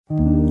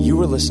You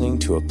are listening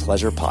to a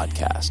Pleasure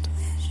podcast.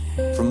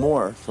 For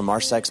more from our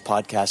Sex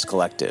Podcast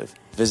Collective,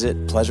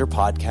 visit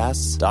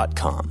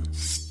pleasurepodcasts.com.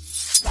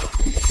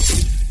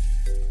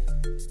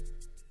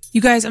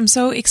 You guys, I'm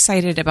so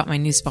excited about my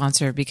new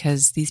sponsor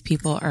because these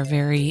people are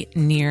very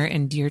near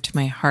and dear to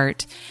my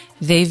heart.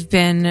 They've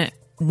been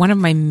one of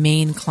my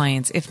main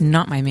clients, if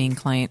not my main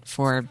client,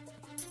 for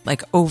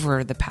like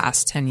over the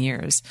past 10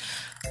 years.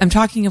 I'm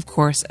talking, of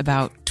course,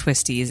 about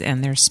Twisties,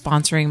 and they're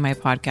sponsoring my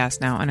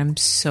podcast now, and I'm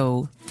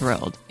so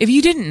thrilled. If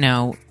you didn't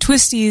know,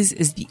 Twisties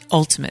is the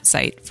ultimate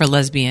site for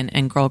lesbian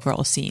and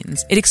girl-girl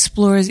scenes. It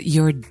explores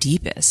your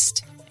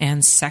deepest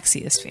and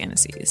sexiest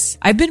fantasies.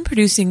 I've been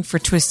producing for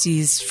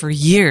Twisties for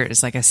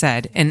years, like I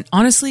said, and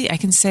honestly, I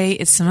can say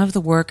it's some of the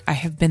work I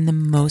have been the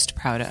most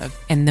proud of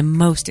and the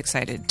most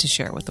excited to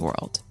share with the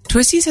world.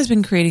 Twisties has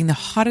been creating the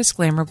hottest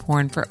glamour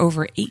porn for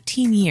over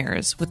 18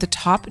 years with the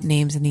top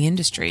names in the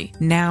industry,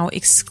 now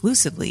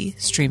exclusively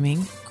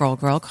streaming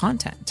girl-girl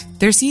content.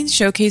 Their scenes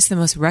showcase the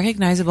most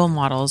recognizable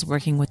models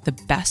working with the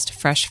best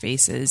fresh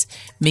faces,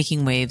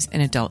 making waves in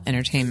adult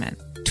entertainment.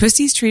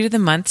 Twisties Treat of the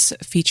Months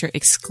feature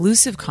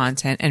exclusive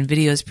content and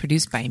videos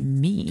produced by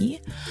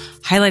me,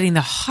 highlighting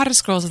the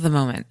hottest girls of the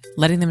moment,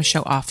 letting them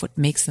show off what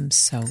makes them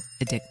so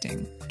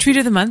addicting. Treat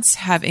of the Months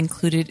have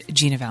included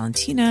Gina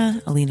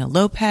Valentina, Alina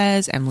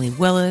Lopez, Emily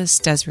Willis,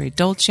 Desiree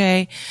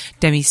Dolce,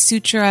 Demi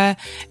Sutra,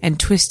 and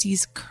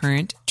Twisties'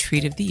 current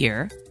Treat of the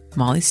Year,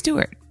 Molly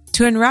Stewart.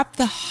 To unwrap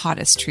the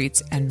hottest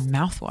treats and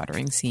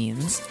mouthwatering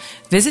scenes,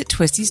 visit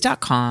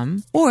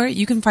twisties.com, or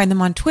you can find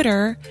them on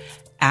Twitter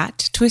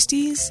at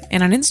Twisties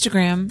and on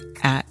Instagram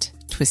at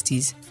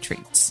Twisties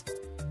Treats.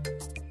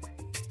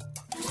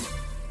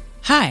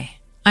 Hi,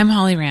 I'm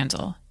Holly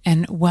Randall,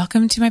 and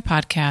welcome to my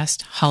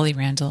podcast, Holly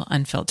Randall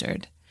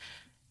Unfiltered.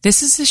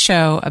 This is a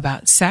show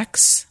about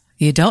sex,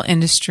 the adult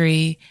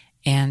industry,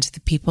 and the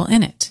people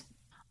in it.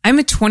 I'm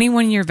a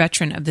 21-year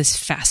veteran of this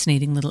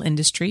fascinating little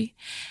industry,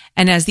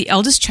 and as the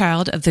eldest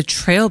child of the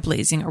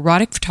trailblazing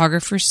erotic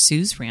photographer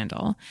Suze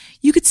Randall,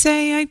 you could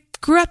say I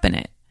grew up in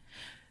it.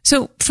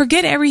 So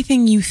forget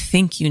everything you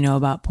think you know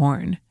about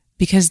porn,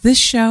 because this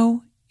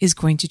show is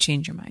going to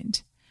change your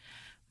mind.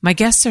 My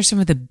guests are some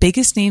of the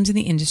biggest names in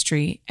the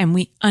industry, and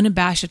we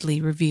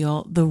unabashedly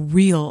reveal the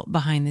real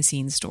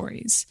behind-the-scenes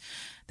stories.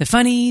 The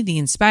funny, the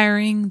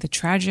inspiring, the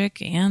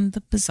tragic, and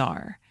the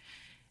bizarre.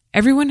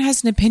 Everyone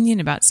has an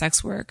opinion about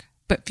sex work,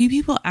 but few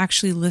people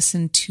actually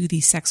listen to the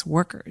sex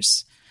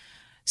workers.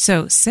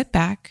 So sit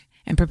back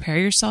and prepare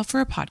yourself for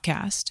a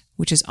podcast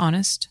which is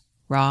honest,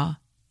 raw,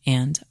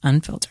 and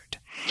unfiltered.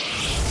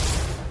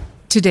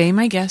 Today,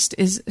 my guest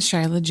is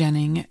Shyla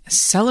Jennings,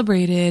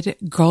 celebrated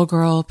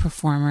girl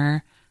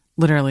performer.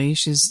 Literally,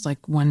 she's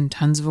like won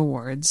tons of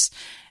awards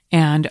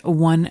and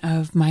one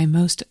of my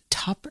most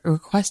top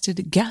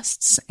requested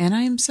guests. And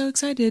I am so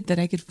excited that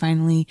I could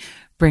finally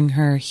bring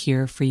her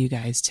here for you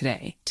guys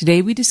today.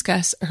 Today, we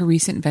discuss her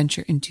recent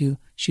venture into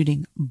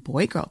shooting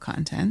boy-girl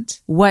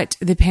content, what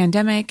the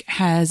pandemic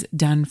has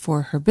done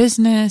for her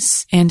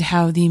business, and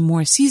how the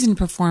more seasoned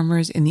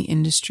performers in the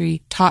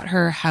industry taught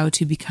her how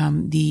to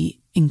become the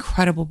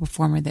incredible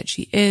performer that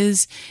she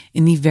is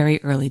in the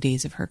very early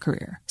days of her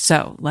career.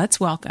 So let's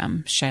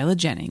welcome Shyla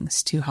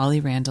Jennings to Holly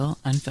Randall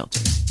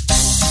Unfiltered.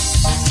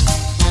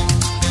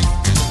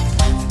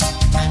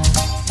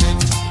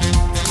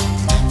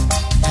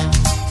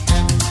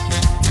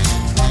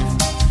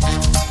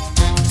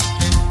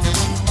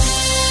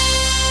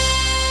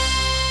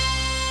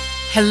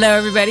 Hello,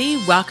 everybody.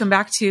 Welcome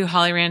back to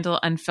Holly Randall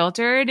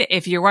Unfiltered.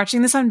 If you're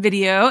watching this on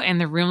video and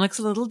the room looks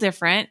a little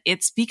different,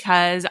 it's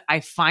because I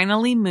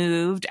finally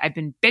moved. I've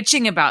been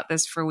bitching about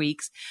this for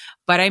weeks,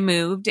 but I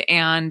moved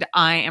and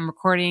I am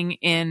recording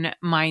in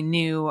my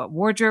new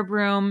wardrobe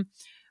room.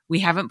 We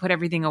haven't put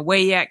everything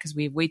away yet because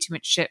we have way too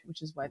much shit,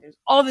 which is why there's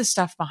all this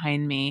stuff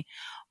behind me.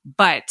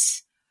 But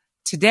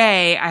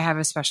today I have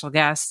a special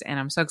guest and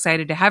I'm so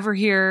excited to have her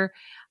here.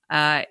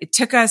 It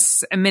took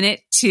us a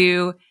minute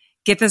to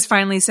get this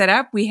finally set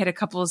up. We had a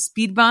couple of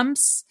speed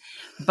bumps,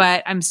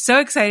 but I'm so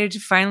excited to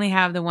finally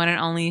have the one and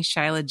only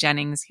Shyla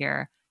Jennings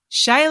here.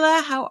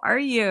 Shyla, how are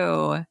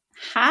you?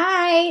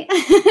 Hi.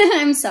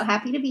 I'm so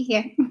happy to be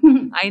here.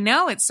 I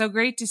know. It's so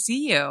great to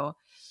see you.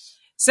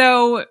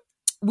 So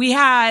we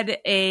had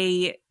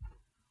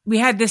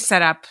this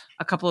set up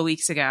a couple of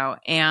weeks ago,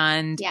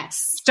 and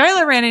yes,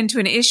 Shyla ran into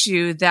an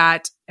issue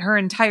that her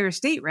entire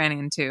state ran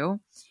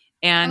into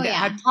and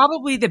had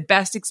probably the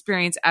best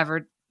experience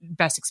ever.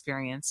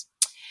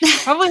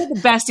 Probably the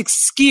best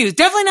excuse,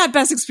 definitely not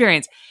best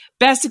experience,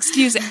 best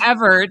excuse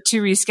ever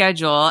to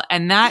reschedule.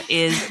 And that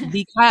is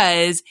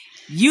because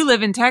you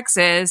live in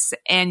Texas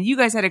and you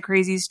guys had a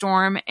crazy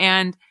storm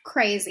and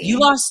you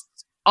lost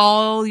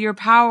all your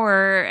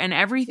power and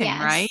everything,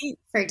 right?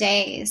 For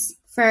days,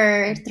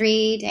 for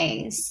 3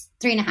 days,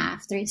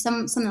 3.5,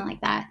 something like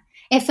that.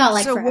 It felt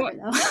like forever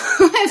though.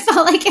 It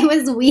felt like it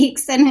was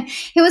weeks and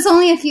it was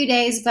only a few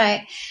days, but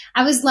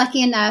I was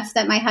lucky enough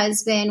that my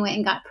husband went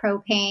and got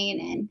propane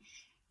and,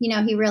 you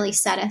know, he really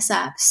set us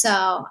up.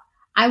 So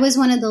I was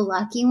one of the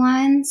lucky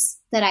ones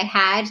that I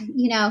had,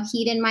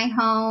 heat in my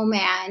home,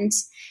 and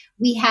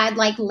we had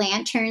like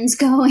lanterns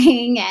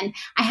going, and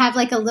I have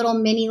like a little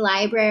mini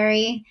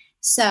library.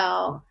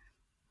 So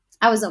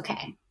I was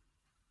okay.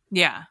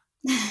 Yeah.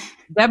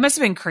 That must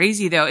have been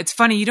crazy though. It's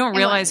funny. You don't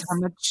realize how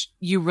much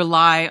you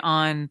rely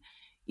on,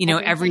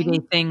 everyday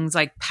things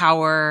like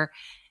power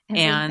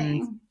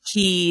and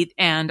heat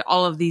and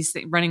all of these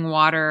things, running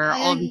water,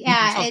 all of these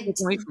things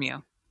taken away from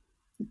you.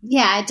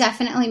 Yeah. It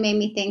definitely made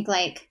me think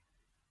like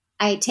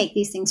I take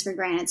these things for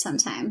granted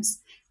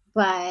sometimes,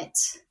 but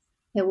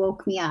it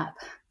woke me up.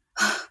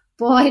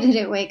 Boy, did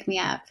it wake me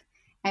up.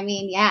 I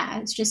mean,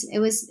 yeah, it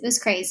was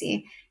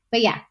crazy,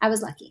 but yeah, I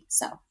was lucky.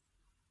 So,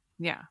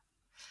 yeah.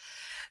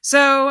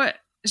 So,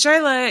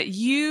 Shyla,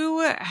 you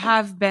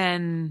have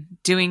been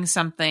doing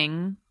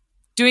certain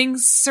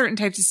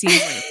types of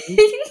scenes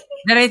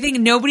that I think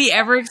nobody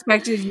ever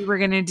expected you were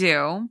going to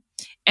do.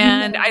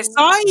 And I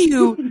saw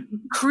you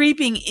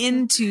creeping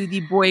into the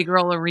boy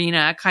girl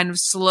arena kind of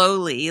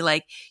slowly.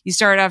 Like you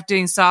started off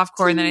doing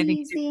softcore and then I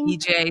think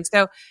DJ.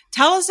 So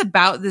tell us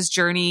about this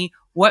journey.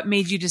 What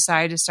made you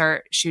decide to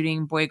start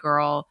shooting boy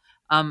girl?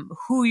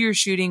 Who you're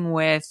shooting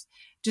with?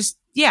 Just,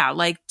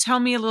 tell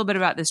me a little bit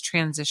about this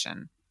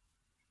transition.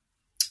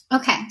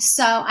 Okay.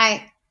 So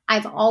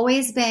I've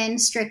always been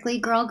strictly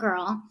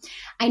girl.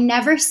 I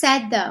never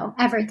said though,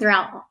 ever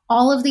throughout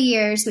all of the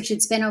years, which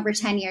it's been over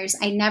 10 years,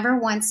 I never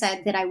once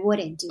said that I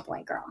wouldn't do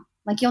boy girl.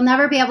 Like you'll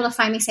never be able to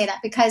find me say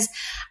that because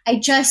I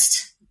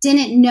just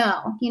didn't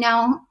know,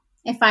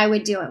 if I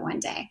would do it one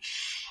day.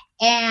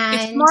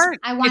 And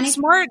it's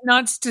smart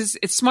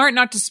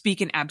not to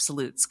speak in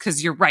absolutes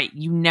because you're right.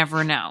 You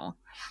never know.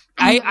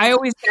 I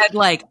always said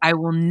like, I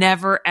will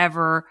never,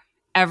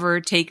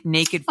 ever take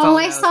naked photos. Oh,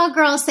 I saw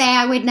girls say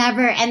I would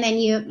never, and then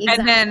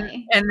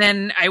exactly. And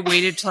then I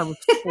waited till I was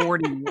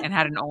 40 and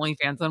had an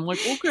OnlyFans. I'm like,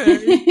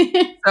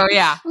 okay. So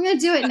yeah. I'm going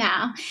to do it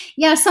now.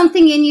 Yeah,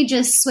 something in you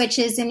just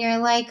switches and you're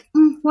like,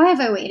 why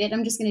have I waited?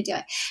 I'm just going to do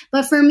it.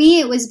 But for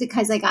me, it was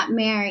because I got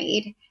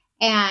married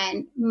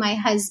and my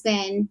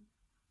husband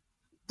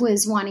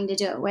was wanting to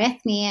do it with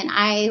me and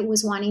I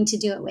was wanting to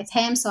do it with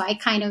him. So I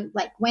kind of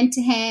like went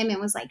to him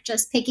and was like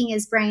just picking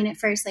his brain at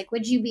first, like,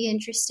 would you be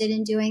interested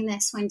in doing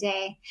this one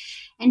day?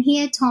 And he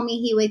had told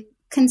me he would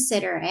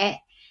consider it.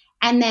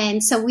 And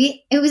then, so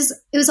it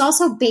was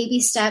also baby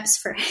steps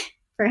for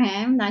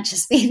him, not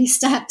just baby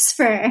steps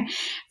for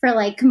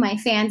like my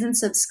fans and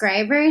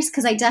subscribers.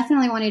 Cause I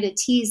definitely wanted to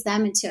tease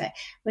them into it,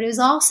 but it was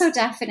also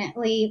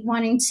definitely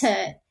wanting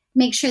to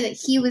make sure that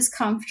he was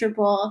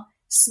comfortable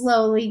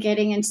slowly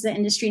getting into the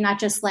industry, not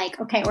just like,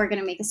 okay, we're going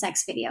to make a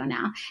sex video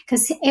now.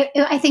 Because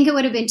I think it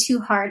would have been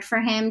too hard for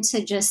him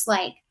to just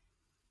like,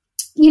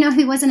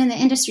 he wasn't in the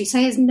industry. So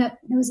there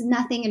was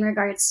nothing in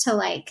regards to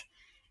like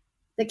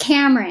the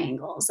camera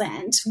angles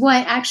and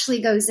what actually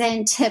goes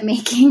into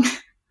making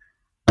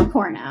a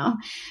porno.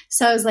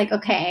 So I was like,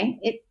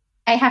 okay,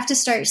 I have to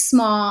start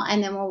small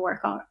and then we'll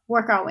work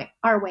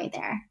our way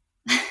there.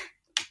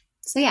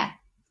 So yeah,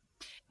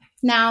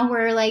 now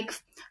we're like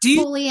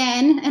fully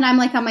in, and I'm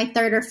like on my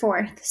third or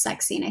fourth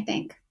sex scene. I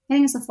think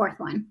it's the fourth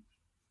one.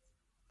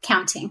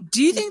 Counting.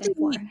 Do you think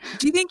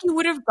you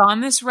would have gone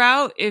this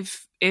route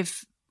if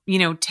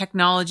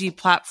technology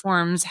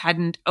platforms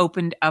hadn't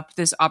opened up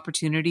this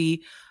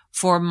opportunity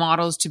for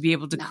models to be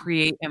able to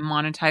create and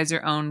monetize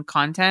their own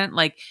content?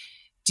 Like,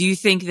 do you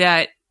think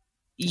that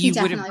you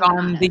would have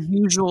gone the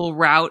usual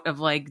route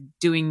of like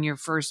doing your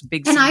first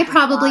big? And I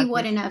probably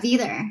wouldn't have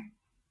either.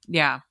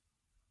 Yeah,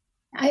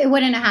 it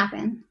wouldn't have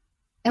happened.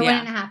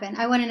 Wouldn't have happened.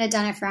 I wouldn't have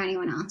done it for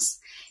anyone else.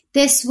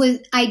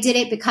 I did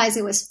it because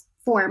it was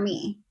for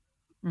me.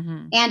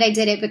 Mm-hmm. And I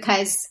did it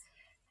because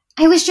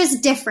I was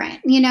just different.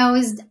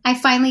 I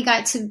finally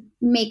got to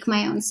make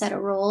my own set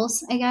of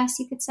rules, I guess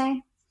you could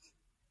say.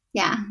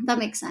 Yeah, that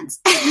makes sense.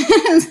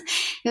 It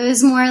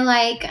was more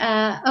like,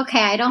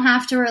 okay, I don't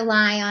have to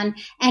rely on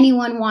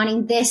anyone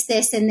wanting this,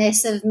 and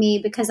this of me,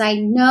 because I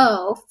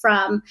know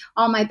from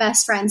all my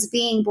best friends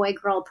being boy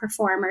girl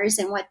performers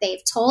and what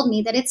they've told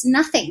me that it's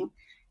nothing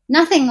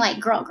like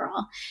girl,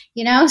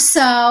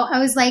 so I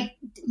was like,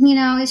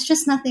 it's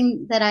just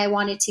nothing that I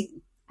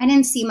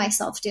didn't see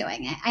myself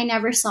doing it. I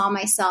never saw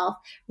myself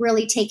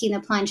really taking the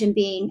plunge and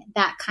being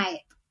that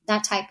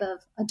type of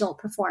adult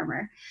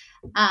performer.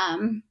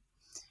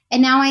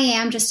 And now I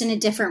am, just in a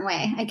different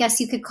way. I guess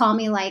you could call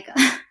me like,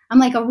 I'm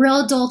like a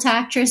real adult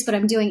actress, but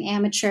I'm doing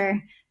amateur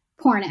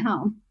porn at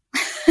home.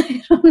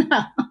 I don't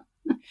know.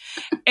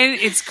 And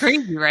it's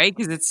crazy, right?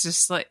 Because it's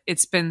just like,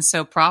 it's been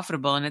so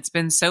profitable and it's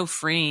been so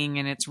freeing,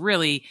 and it's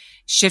really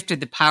shifted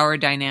the power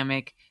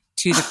dynamic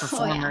to the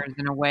performers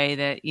in a way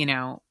that,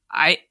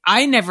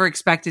 I never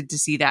expected to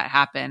see that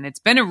happen. It's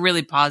been a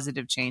really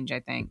positive change, I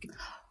think.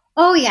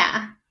 Oh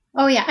yeah.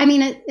 I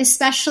mean,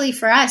 especially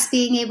for us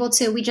being able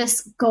to, we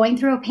just going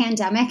through a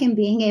pandemic and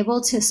being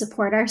able to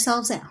support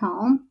ourselves at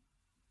home.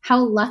 How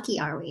lucky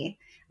are we?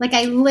 Like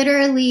I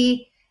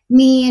literally,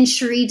 me and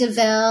Cherie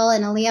DeVille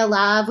and Aaliyah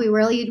Love, we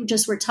really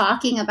just were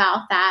talking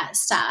about that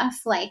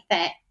stuff, like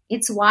that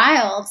it's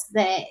wild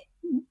that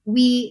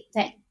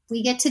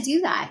we get to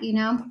do that, you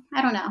know.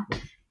 I don't know.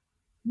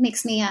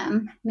 Makes me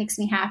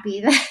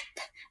happy that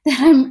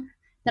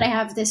that I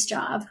have this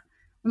job.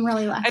 I'm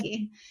really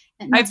lucky.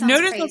 And that I've sounds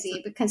noticed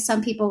crazy because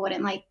some people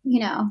wouldn't like, you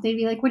know, they'd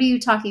be like, what are you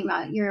talking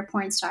about? You're a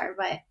porn star.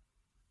 But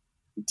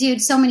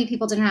dude, so many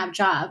people didn't have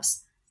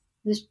jobs.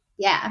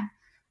 Yeah.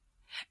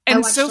 And I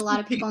watched a lot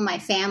of people in my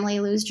family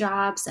lose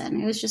jobs,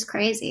 and it was just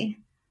crazy.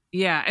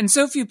 Yeah. And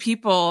so few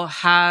people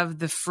have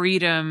the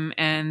freedom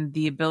and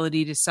the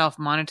ability to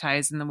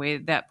self-monetize in the way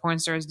that porn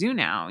stars do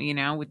now, you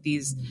know, with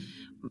these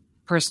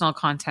personal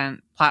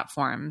content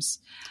platforms.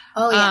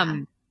 Oh, yeah.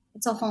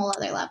 It's a whole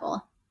other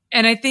level.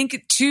 And I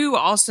think, too,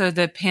 also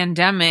the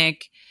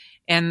pandemic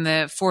and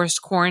the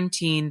forced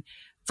quarantine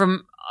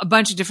from a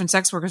bunch of different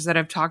sex workers that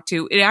I've talked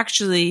to, it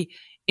actually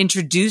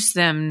introduced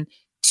them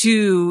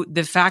to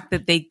the fact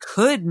that they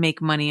could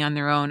make money on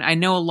their own. I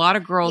know a lot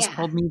of girls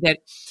told me that,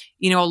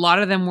 you know, a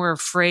lot of them were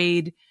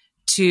afraid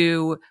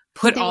to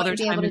put all their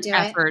time and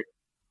effort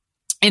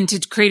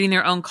into creating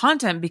their own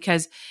content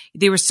because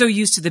they were so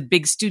used to the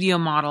big studio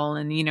model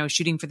and, you know,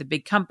 shooting for the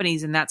big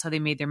companies, and that's how they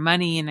made their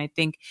money. And I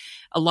think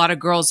a lot of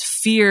girls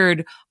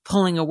feared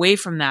pulling away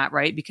from that,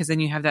 right? Because then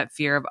you have that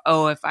fear of,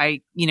 oh, if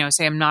I, you know,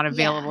 say I'm not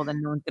available,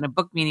 then no one's going to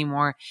book me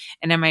anymore.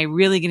 And am I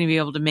really going to be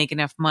able to make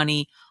enough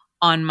money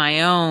on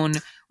my own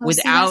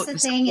without the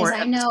thing is,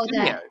 I know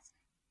that.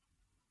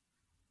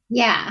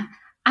 Yeah.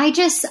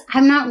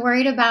 I'm not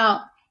worried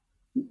about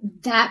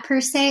that per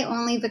se,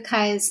 only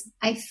because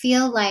I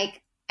feel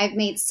like I've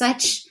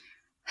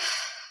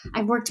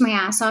worked my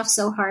ass off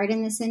so hard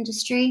in this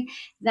industry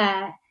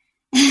that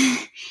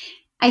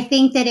I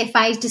think that if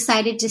I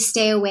decided to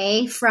stay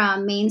away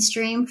from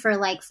mainstream for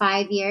like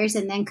 5 years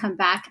and then come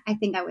back, I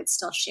think I would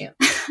still shoot.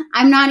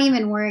 I'm not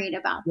even worried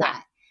about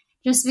that,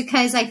 just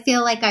because I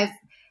feel like I've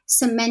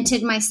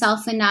cemented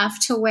myself enough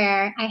to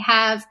where I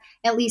have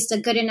at least a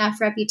good enough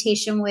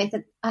reputation with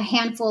a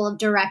handful of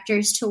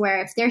directors to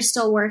where if they're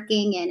still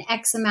working in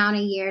X amount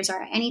of years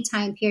or any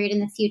time period in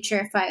the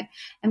future, if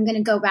I'm going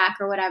to go back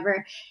or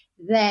whatever,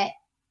 that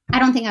I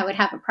don't think I would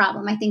have a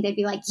problem. I think they'd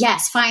be like,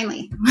 yes,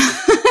 finally.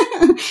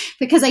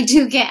 Because I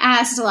do get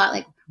asked a lot,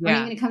 like, when are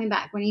you going to coming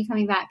back? When are you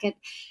coming back? And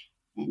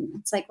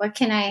it's like,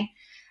 I'm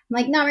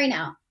like, not right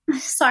now.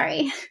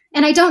 Sorry.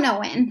 And I don't know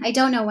when. I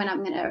don't know when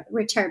I'm going to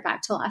return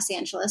back to Los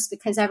Angeles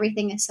because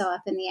everything is so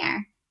up in the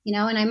air, you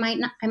know, and I might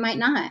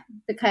not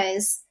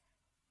because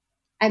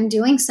I'm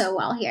doing so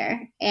well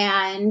here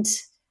and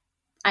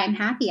I'm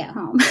happy at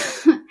home.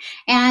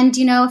 And,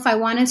 you know, if I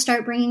want to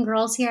start bringing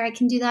girls here, I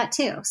can do that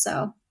too.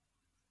 So.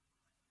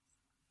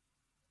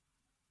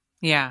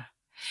 Yeah.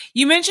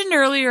 You mentioned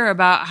earlier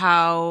about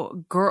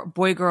how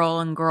boy girl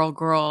and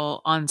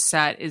girl on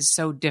set is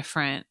so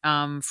different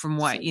from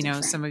what, you know,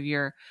 some of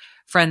your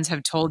friends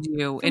have told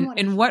you.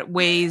 In what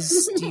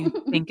ways do you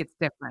think it's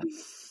different?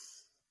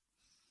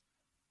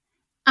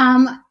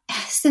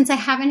 Since I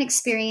haven't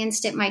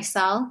experienced it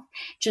myself,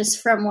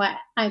 just from what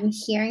I'm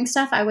hearing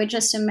stuff, I would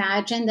just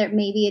imagine that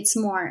maybe it's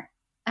more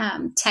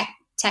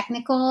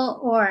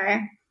technical,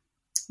 or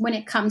when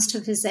it comes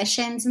to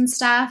positions and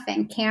stuff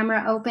and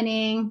camera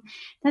opening,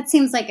 that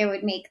seems like it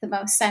would make the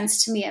most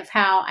sense to me of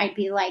how I'd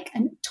be like a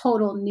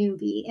total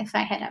newbie if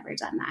I had ever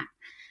done that.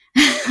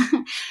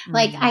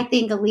 Like, I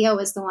think Aaliyah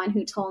was the one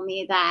who told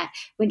me that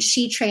when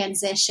she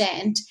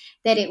transitioned,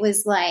 that it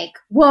was like,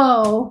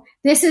 whoa,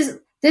 this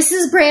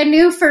is brand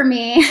new for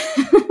me.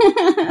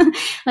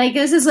 Like,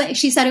 this is like,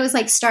 she said it was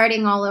like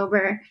starting all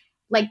over,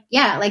 like,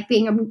 yeah, like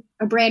being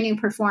a brand new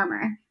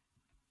performer.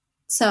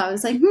 So I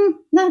was like,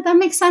 no, that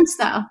makes sense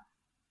though.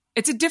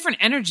 It's a different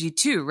energy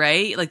too,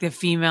 right? Like the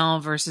female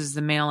versus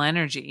the male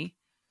energy.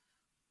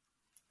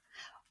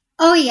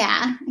 Oh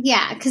yeah.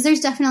 Yeah. Cause there's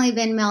definitely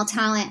been male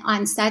talent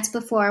on sets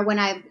before when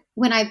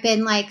I've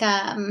been like,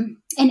 an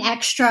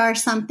extra or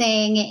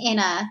something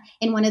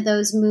in one of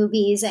those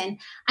movies. And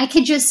I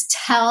could just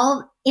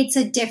tell it's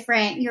a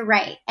different, you're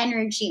right,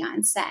 energy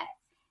on set.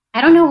 I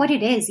don't know what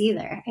it is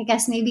either. I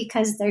guess maybe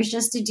because there's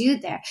just a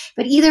dude there.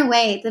 But either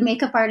way, the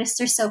makeup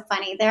artists are so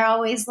funny. They're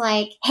always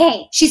like,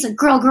 hey, she's a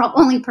girl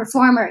only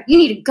performer. You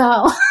need to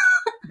go.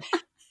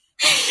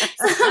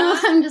 So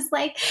I'm just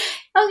like,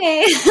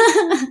 okay.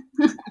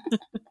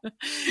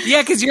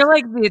 Yeah, because you're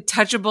like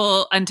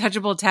the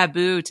untouchable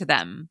taboo to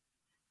them.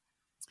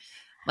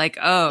 Like,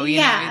 oh, you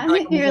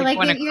know, you're the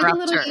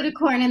little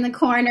unicorn in the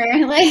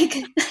corner. Like,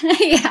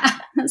 yeah,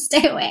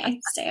 stay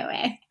away.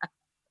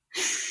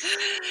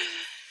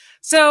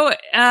 So,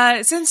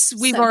 since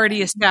we've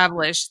already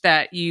established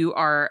that you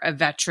are a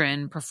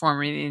veteran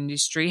performer in the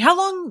industry, how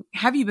long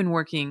have you been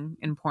working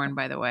in porn,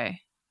 by the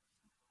way?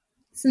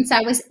 Since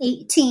I was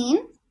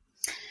 18,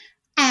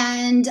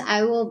 and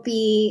I will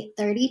be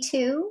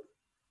 32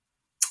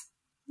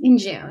 in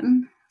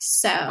June.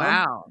 So,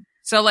 wow.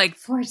 So like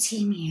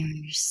 14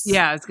 years.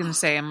 Yeah, I was going to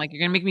say, I'm like,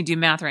 you're going to make me do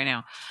math right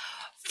now.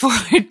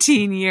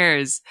 14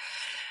 years.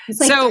 It's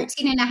like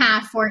 13 and a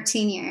half,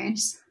 14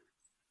 years.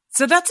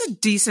 So that's a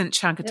decent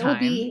chunk of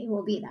time. It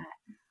will be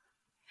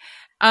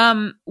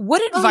that.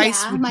 What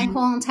advice would my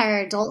whole entire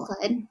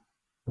adulthood.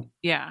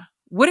 Yeah.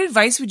 what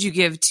advice would you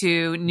give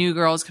to new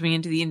girls coming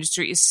into the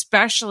industry,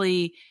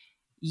 especially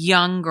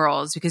young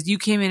girls? Because you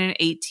came in at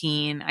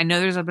 18. I know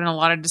there's been a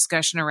lot of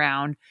discussion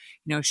around,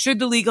 should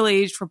the legal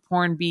age for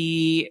porn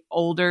be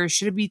older?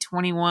 Should it be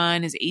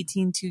 21? Is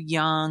 18 too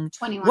young?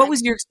 21. What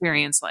was your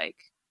experience like?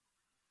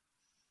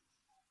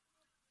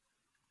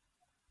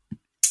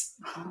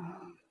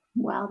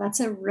 Well,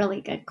 that's a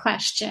really good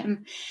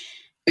question.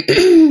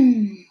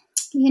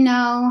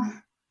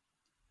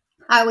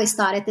 I always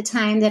thought at the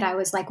time that I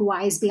was like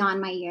wise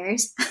beyond my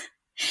years.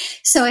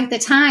 So at the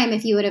time,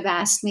 if you would have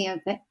asked me,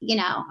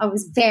 I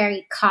was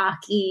very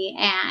cocky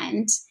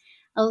and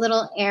a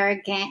little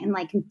arrogant and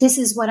like, this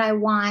is what I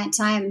want.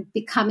 I'm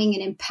becoming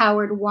an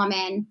empowered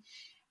woman.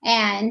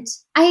 And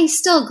I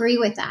still agree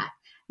with that.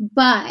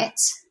 But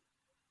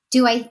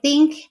do I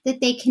think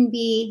that they can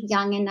be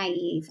young and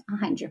naive?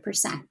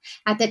 100%.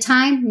 At the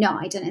time, no,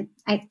 I didn't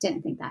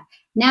think that.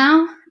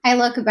 Now I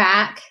look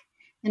back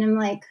and I'm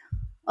like,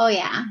 oh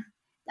yeah,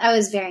 I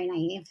was very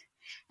naive.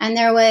 And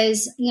there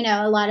was,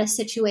 a lot of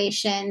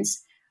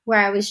situations where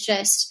I was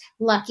just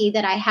lucky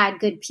that I had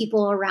good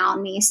people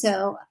around me.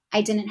 So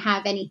I didn't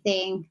have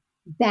anything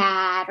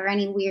bad or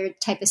any weird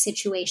type of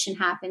situation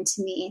happen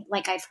to me,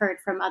 like I've heard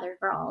from other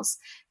girls.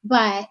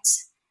 But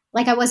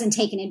like I wasn't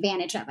taken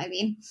advantage of,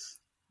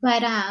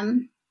 But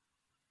I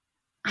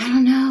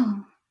don't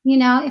know.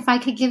 If I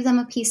could give them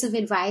a piece of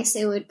advice,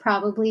 it would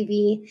probably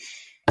be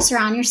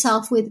surround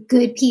yourself with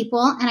good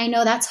people. And I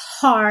know that's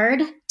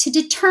hard to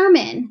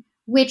determine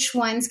which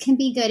ones can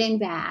be good and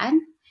bad,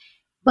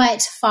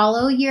 but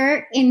follow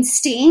your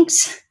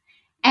instinct.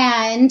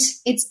 And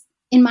it's,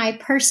 in my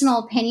personal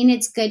opinion,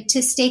 it's good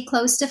to stay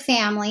close to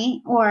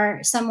family or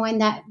someone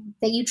that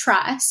you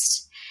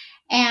trust,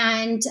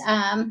 and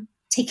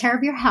take care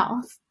of your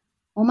health.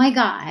 Oh my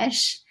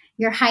gosh.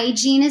 Your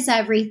hygiene is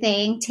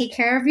everything. Take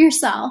care of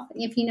yourself.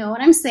 If you know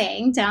what I'm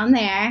saying down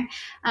there,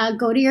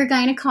 go to your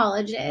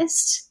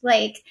gynecologist.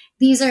 Like,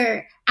 these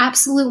are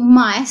absolute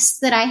musts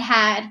that I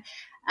had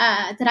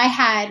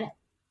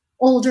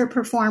older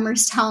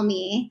performers tell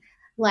me.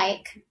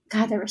 Like,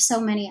 God, there were so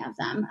many of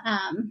them.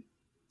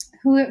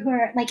 Who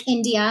are like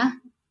India.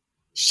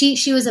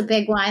 She was a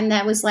big one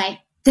that was like,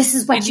 this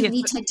is what you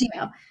need to do.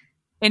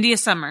 India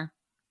Summer.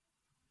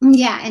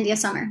 Yeah, India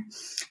Summer.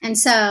 And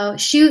so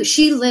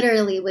she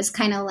literally was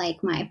kind of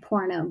like my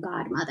porno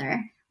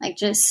godmother, like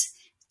just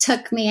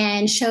took me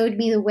in, showed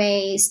me the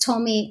ways,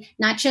 told me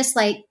not just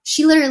like,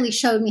 she literally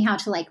showed me how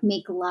to like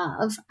make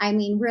love. I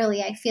mean,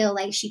 really, I feel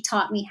like she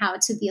taught me how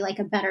to be like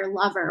a better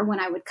lover when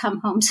I would come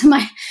home to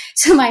my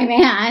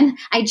man.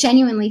 I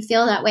genuinely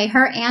feel that way.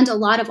 Her and a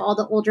lot of all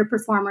the older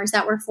performers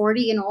that were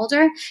 40 and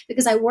older,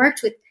 because I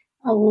worked with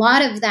a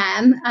lot of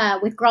them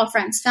with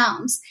Girlfriends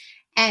Films.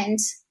 And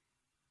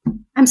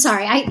I'm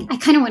sorry, I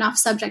kind of went off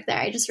subject there.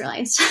 I just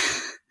realized.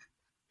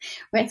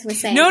 With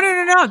saying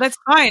No. That's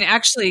fine.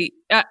 Actually,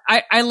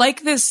 I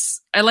like this.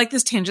 I like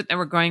this tangent that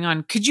we're going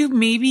on. Could you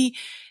maybe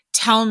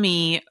tell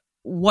me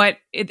are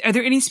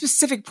there any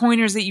specific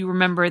pointers that you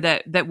remember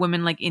that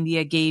women like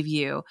India gave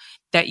you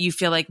that you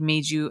feel like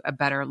made you a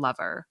better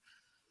lover?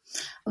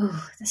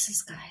 Oh, this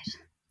is good.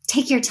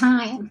 Take your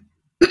time.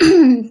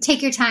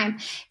 Take your time.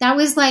 That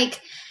was like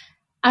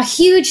a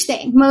huge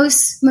thing.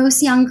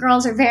 Most young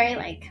girls are very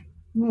like,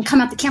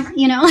 come out the camera,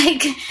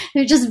 like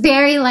they're just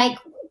very like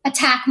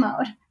attack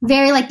mode.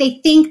 Very like they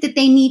think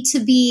they need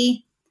to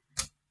be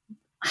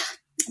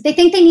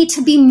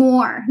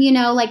more,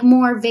 like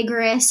more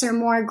vigorous or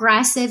more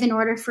aggressive in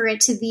order for it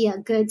to be a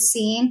good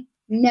scene.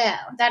 No,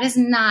 that is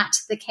not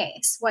the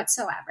case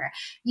whatsoever.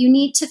 You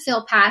need to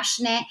feel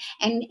passionate.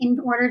 And in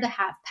order to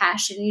have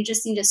passion, you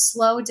just need to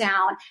slow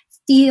down,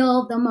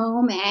 feel the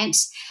moment,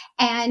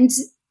 and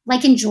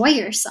like enjoy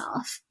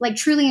yourself, like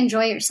truly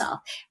enjoy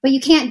yourself. But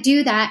you can't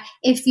do that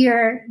if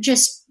you're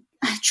just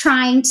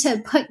trying to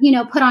put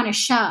on a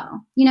show.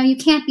 You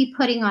can't be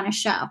putting on a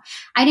show.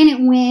 I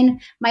didn't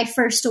win my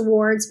first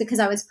awards because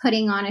I was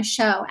putting on a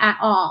show at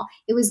all.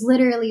 It was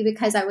literally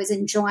because I was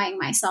enjoying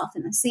myself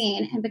in the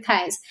scene and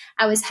because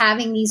I was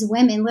having these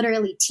women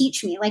literally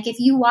teach me. Like, if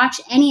you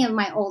watch any of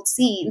my old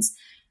scenes,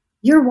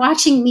 you're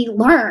watching me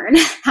learn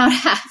how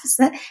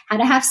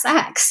to have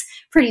sex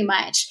pretty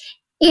much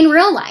in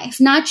real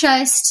life, not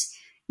just,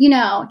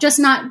 just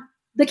not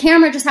the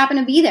camera just happened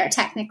to be there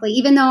technically,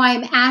 even though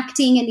I'm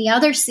acting in the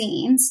other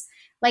scenes.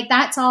 Like,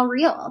 that's all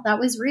real. That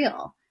was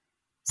real.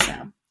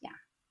 So, yeah.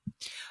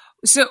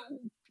 So,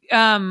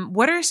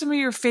 what are some of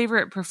your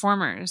favorite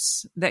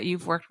performers that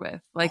you've worked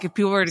with? Like, if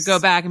people were to go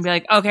back and be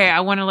like, okay,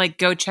 I want to like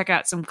go check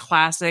out some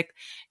classic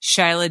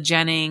Shyla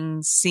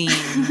Jennings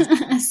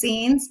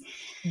scenes.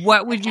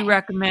 What would you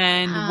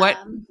recommend? What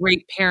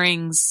great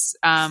pairings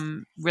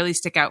really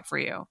stick out for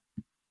you?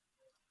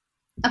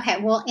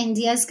 Okay, well,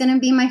 India's going to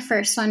be my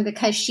first one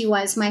because she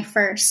was my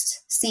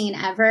first scene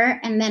ever.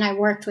 And then I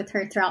worked with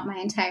her throughout my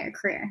entire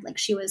career. Like,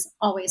 she was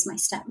always my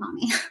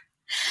stepmommy.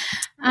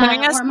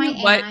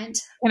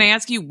 Can I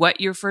ask you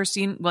what your first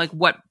scene, like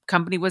what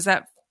company was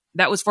that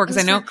was for?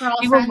 Because I know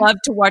people love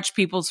to watch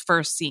people's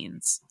first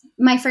scenes.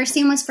 my first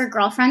scene was for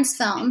Girlfriends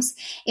Films.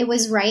 It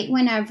was right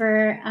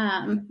whenever,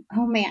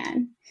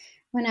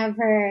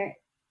 whenever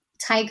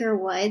Tiger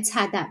Woods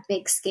had that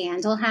big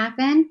scandal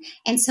happen.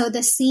 And so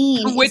the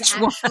scene Which is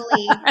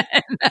actually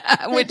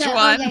Which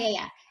one? Oh,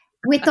 yeah.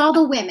 With all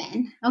the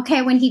women,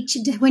 okay, when he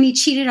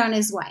cheated on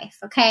his wife,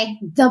 okay,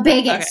 the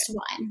biggest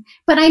one.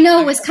 But I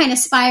know it was kind of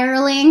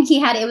spiraling.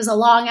 It was a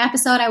long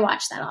episode. I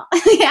watched that all.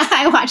 Yeah,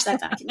 I watched that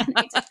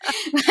documentary.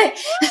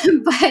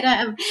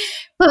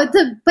 but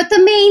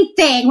the main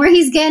thing where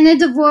he's getting a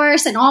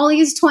divorce and all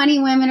these 20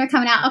 women are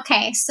coming out.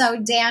 Okay, so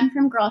Dan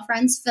from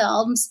Girlfriends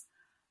Films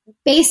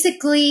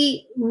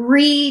basically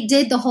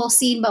redid the whole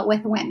scene, but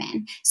with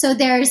women. So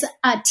there's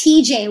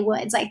TJ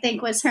Woods, I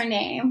think was her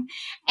name.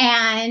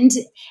 And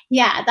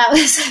yeah, that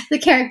was the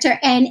character.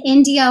 And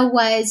India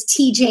was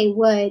TJ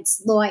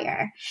Woods'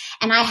 lawyer.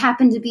 And I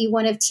happened to be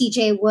one of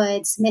TJ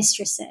Woods'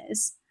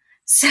 mistresses.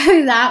 So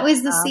that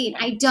was the scene.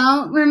 I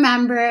don't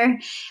remember.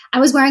 I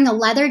was wearing a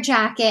leather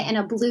jacket and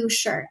a blue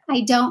shirt.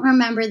 I don't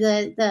remember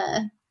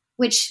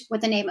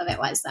what the name of it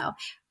was though.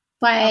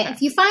 But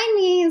if you find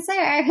me, it's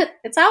there.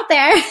 It's out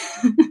there.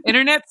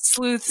 Internet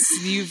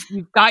sleuths,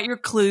 you've got your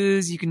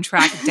clues. You can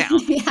track it down.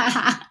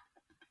 Yeah.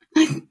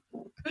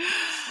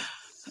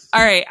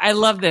 All right. I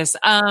love this.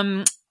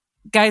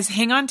 Guys,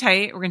 hang on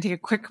tight. We're going to take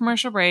a quick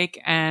commercial break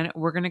and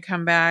we're going to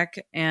come back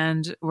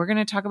and we're going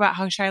to talk about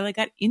how Shyla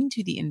got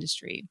into the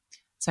industry.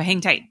 So hang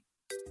tight.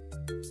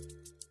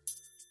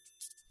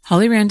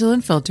 Holly Randall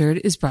Unfiltered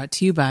is brought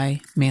to you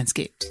by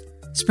Manscaped.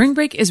 Spring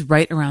break is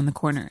right around the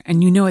corner,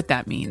 and you know what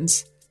that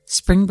means.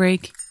 Spring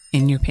break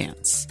in your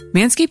pants.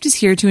 Manscaped is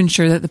here to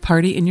ensure that the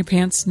party in your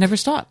pants never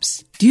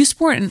stops. Do you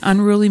sport an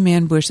unruly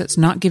man bush that's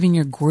not giving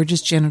your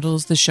gorgeous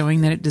genitals the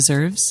showing that it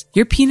deserves?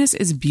 Your penis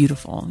is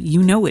beautiful.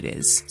 You know it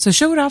is. So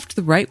show it off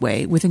the right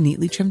way with a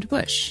neatly trimmed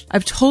bush.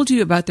 I've told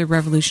you about their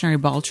revolutionary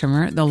ball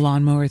trimmer, the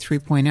Lawnmower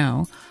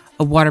 3.0,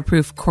 a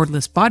waterproof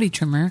cordless body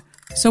trimmer.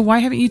 So why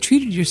haven't you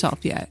treated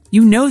yourself yet?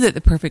 You know that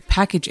the perfect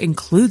package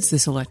includes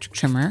this electric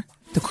trimmer,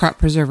 the Crop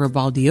Preserver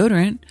Ball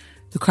Deodorant,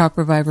 the Crop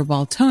Reviver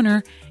Ball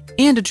Toner,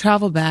 and a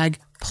travel bag,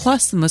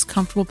 plus the most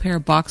comfortable pair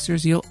of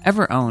boxers you'll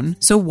ever own.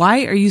 So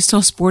why are you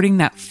still sporting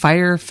that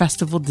Fire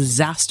Festival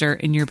disaster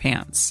in your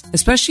pants?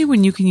 Especially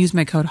when you can use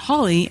my code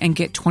HOLLY and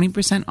get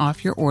 20%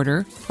 off your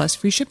order plus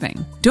free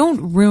shipping.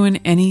 Don't ruin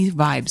any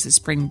vibes at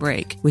spring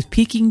break with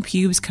peeking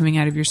pubes coming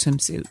out of your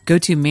swimsuit. Go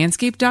to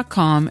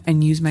manscaped.com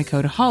and use my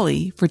code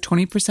HOLLY for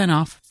 20%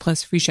 off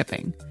plus free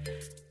shipping.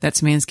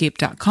 That's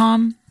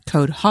manscaped.com,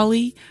 code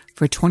HOLLY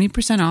for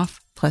 20% off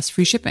plus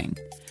free shipping.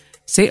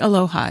 Say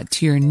aloha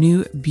to your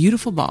new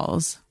beautiful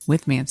balls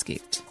with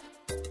Manscaped.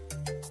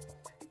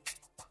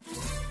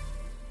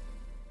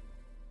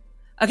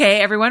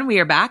 Okay, everyone, we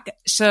are back.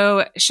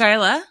 So,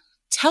 Shyla,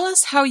 tell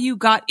us how you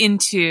got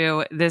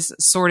into this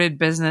sordid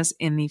business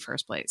in the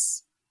first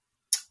place.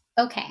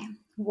 Okay.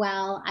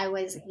 Well, I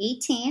was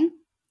 18.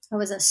 I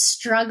was a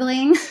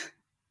struggling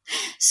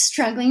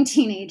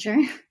teenager.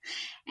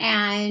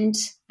 And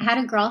I had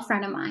a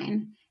girlfriend of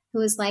mine who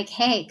was like,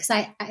 hey, because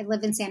I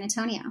live in San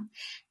Antonio.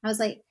 I was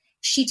like,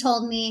 she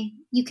told me,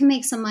 you can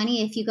make some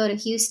money if you go to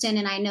Houston,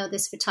 and I know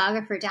this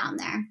photographer down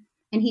there,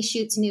 and he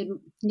shoots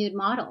nude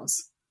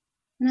models.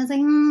 And I was like,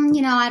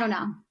 I don't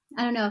know.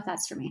 I don't know if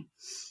that's for me.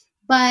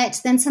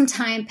 But then some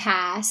time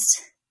passed,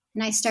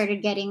 and I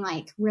started getting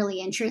like really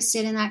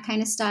interested in that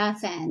kind of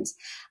stuff. And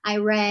I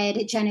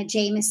read Jenna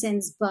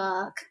Jameson's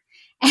book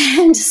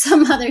and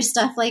some other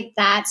stuff like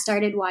that,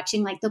 started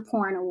watching like the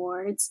porn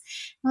awards.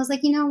 I was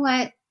like, you know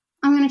what?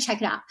 I'm going to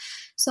check it out.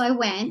 So I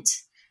went,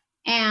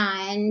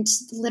 and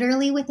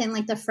literally within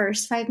like the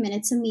first 5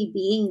 minutes of me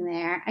being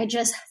there, I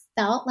just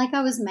felt like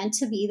I was meant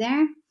to be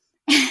there.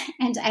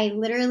 And I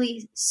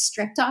literally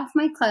stripped off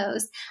my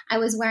clothes. I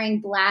was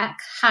wearing black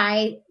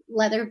high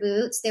leather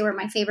boots. They were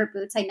my favorite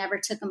boots. I never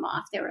took them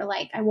off. They were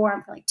like, I wore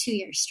them for like 2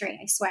 years straight,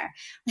 I swear.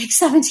 Like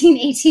 17,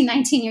 18,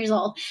 19 years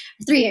old,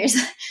 3 years.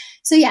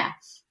 So yeah.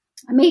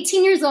 I'm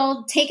 18 years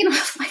old, taking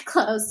off my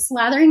clothes,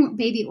 slathering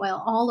baby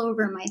oil all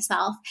over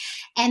myself.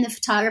 And the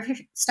photographer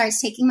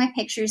starts taking my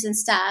pictures and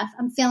stuff.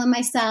 I'm feeling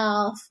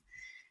myself.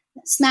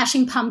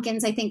 Smashing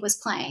Pumpkins, I think, was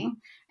playing.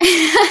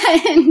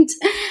 And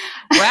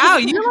wow,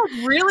 you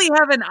really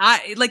have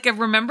a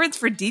remembrance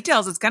for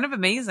details. It's kind of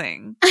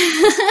amazing.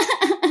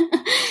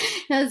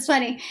 That's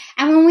funny.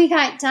 And when we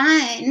got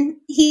done,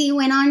 he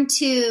went on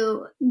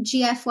to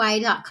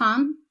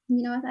gfy.com.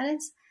 You know what that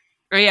is?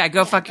 Or yeah,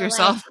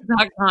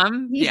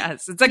 gofuckyourself.com.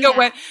 Yes. It's like a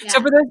web. Yeah. So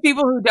for those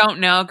people who don't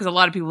know, because a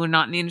lot of people who are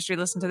not in the industry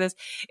listen to this,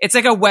 it's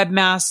like a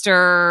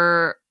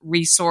webmaster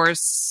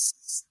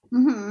resource.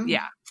 Mm-hmm.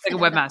 Yeah. It's like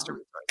a webmaster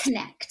resource.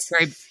 Connect.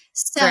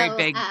 Very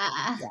big.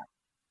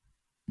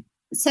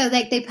 So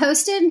like he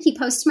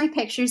posted my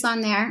pictures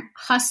on there.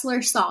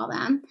 Hustler saw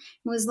them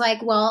and was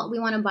like, well, we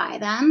want to buy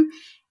them.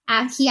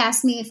 He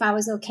asked me if I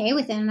was okay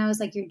with it. And I was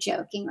like, you're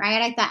joking,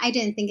 right? I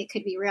didn't think it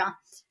could be real.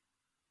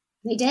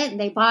 They did.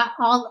 They bought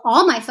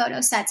all my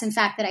photo sets, in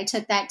fact, that I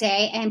took that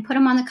day, and put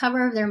them on the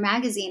cover of their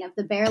magazine, of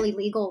the Barely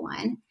Legal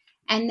one.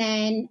 And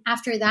then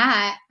after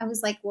that, I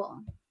was like,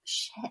 well,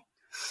 shit.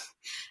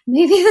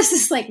 maybe this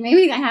is like,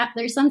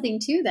 there's something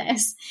to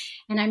this.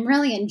 And I'm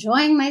really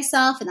enjoying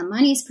myself and the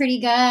money's pretty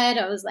good.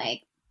 I was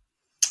like,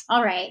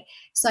 all right.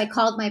 So I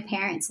called my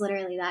parents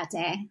literally that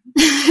day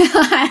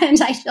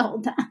and I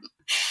told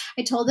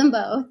them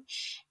both.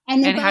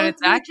 And how did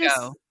that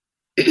go?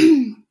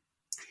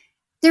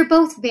 They're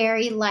both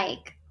very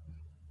like,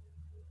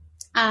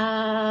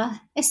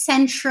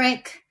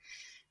 eccentric,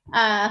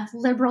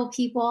 liberal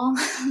people.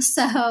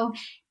 So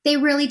they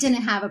really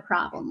didn't have a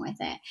problem with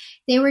it.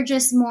 They were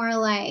just more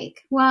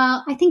like,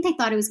 well, I think they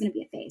thought it was going to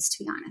be a phase,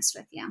 to be honest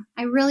with you.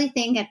 I really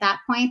think at that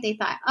point they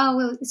thought,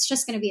 oh, it's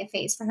just going to be a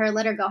phase for her.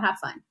 Let her go have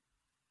fun.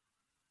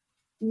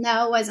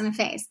 No, it wasn't a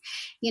phase.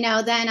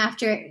 Then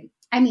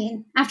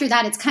after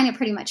that, it's kind of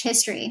pretty much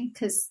history,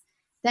 because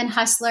then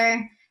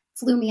Hustler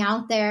flew me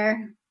out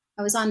there.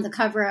 I was on the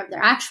cover of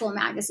their actual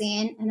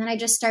magazine. And then I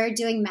just started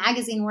doing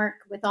magazine work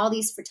with all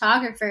these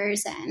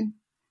photographers and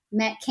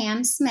met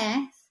Cam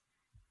Smith,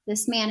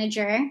 this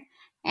manager.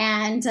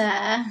 And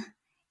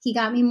he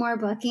got me more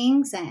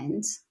bookings.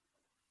 And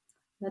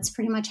that's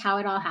pretty much how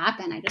it all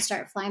happened. I just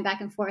started flying back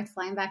and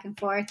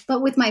forth.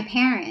 But with my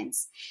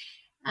parents,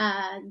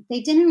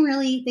 they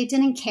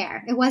didn't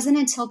care. It wasn't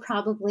until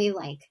probably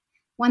like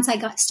once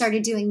I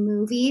started doing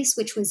movies,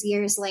 which was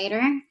years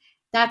later,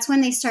 that's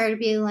when they started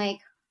being like,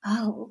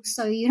 oh,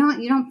 so you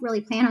don't really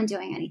plan on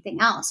doing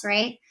anything else,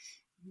 right?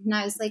 And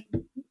I was like,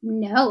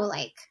 no,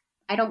 like,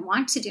 I don't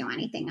want to do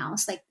anything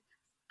else. Like,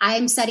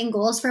 I'm setting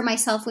goals for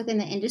myself within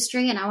the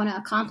industry and I want to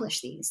accomplish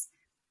these.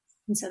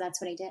 And so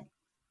that's what I did.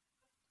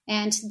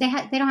 And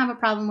they don't have a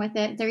problem with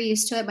it. They're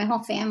used to it. My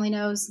whole family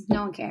knows.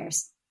 No one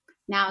cares.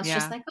 Now it's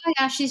just like, oh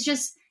yeah, she's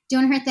just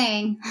doing her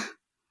thing.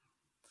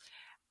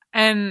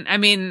 And I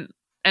mean,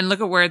 and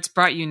look at where it's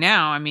brought you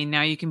now. I mean,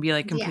 now you can be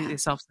like completely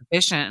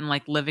self-sufficient and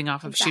like living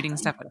off of shooting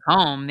stuff at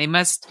home. They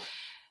must,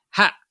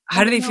 how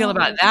do they feel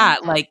about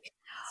that? Like,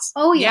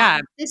 oh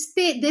yeah.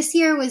 This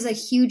year was a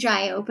huge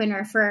eye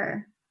opener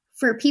for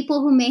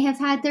people who may have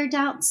had their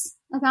doubts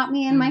about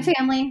me and my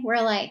family.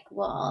 We're like,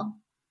 well,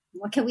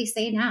 what can we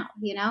say now?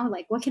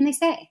 Like, what can they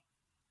say?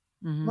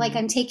 Mm-hmm. Like,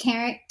 I'm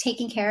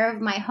taking care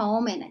of my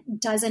home and a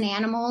dozen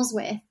animals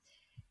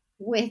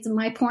with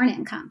my porn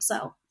income.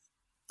 So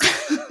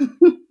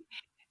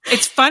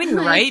it's funny,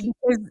 right?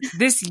 Because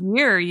this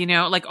year,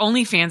 like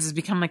OnlyFans has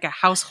become like a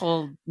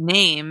household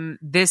name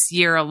this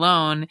year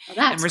alone.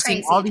 Well, and we're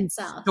seeing all these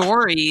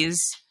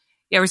stories.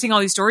 Yeah, we're seeing all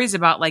these stories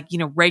about like,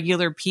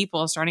 regular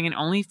people starting an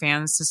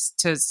OnlyFans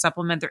to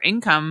supplement their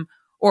income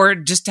or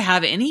just to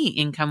have any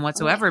income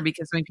whatsoever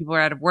because so many people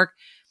are out of work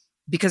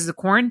because of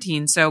the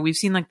quarantine. So we've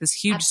seen like this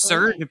huge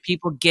surge of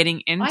people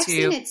getting into. I've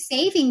seen it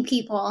saving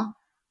people.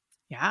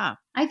 Yeah.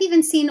 I've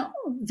even seen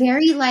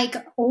very like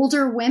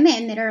older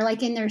women that are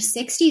like in their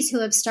 60s who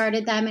have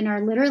started them and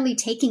are literally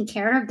taking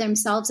care of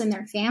themselves and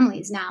their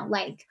families now.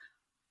 Like,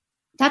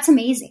 that's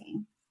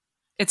amazing.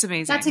 It's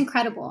amazing. That's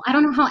incredible. I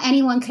don't know how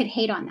anyone could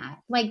hate on that.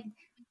 Like,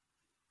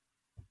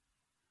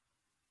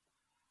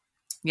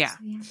 yeah.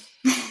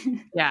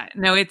 Yeah.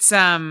 No,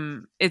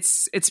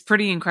 it's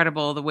pretty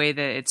incredible the way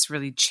that it's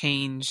really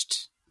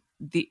changed.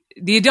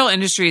 The adult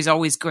industry is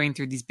always going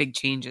through these big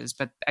changes,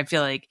 but I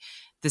feel like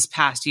this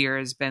past year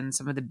has been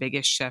some of the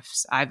biggest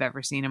shifts I've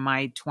ever seen in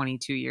my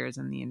 22 years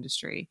in the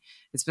industry.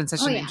 It's been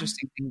such an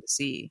interesting thing to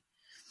see.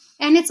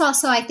 And it's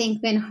also, I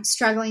think, been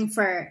struggling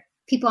for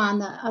people on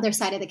the other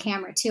side of the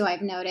camera too,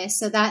 I've noticed.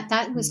 So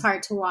that was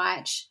hard to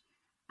watch.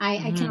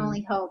 I can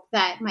only hope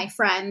that my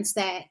friends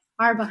that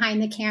are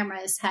behind the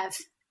cameras have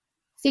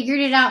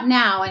figured it out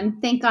now.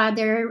 And thank God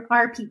there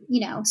are,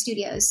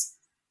 studios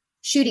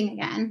shooting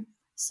again.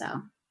 So.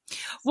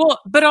 Well,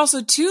 but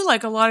also too,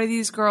 like a lot of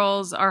these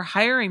girls are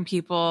hiring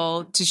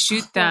people to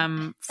shoot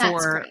them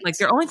for like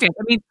their OnlyFans.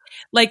 I mean,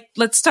 like,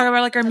 let's talk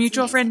about like our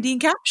mutual friend, Dean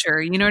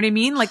Capture. You know what I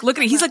mean? Like, look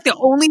at it. He's like the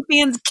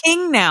OnlyFans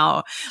king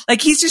now.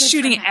 Like he's just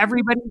shooting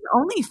everybody's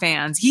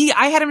OnlyFans.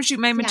 I had him shoot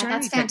my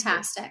maternity. That's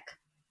fantastic. Picture.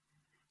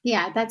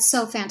 Yeah, that's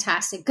so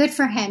fantastic. Good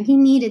for him. He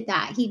needed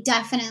that. He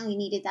definitely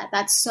needed that.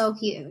 That's so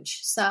huge.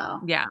 So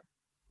yeah,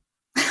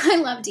 I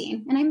love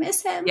Dean and I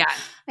miss him. Yeah.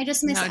 I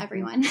just miss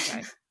everyone.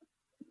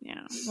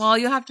 Yeah. Well,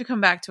 you'll have to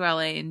come back to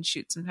LA and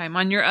shoot sometime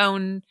on your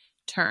own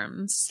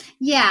terms.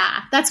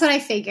 Yeah, that's what I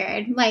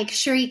figured. Like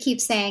Sheree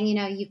keeps saying,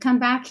 you come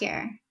back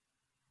here.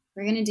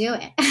 We're going to do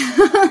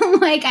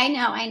it. Like, I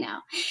know.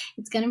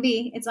 It's going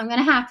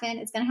to happen.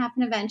 It's going to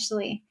happen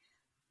eventually.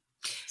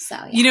 So,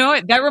 yeah. You know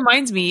what? That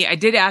reminds me, I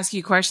did ask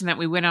you a question that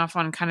we went off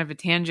on kind of a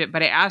tangent,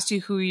 but I asked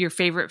you who your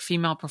favorite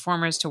female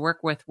performers to work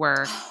with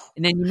were.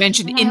 And then you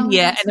mentioned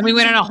India, and then we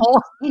went on a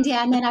whole India,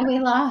 and then we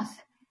laugh.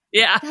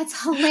 Yeah.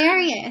 That's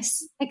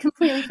hilarious. I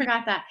completely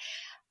forgot that.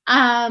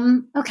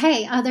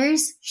 Okay.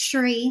 Others,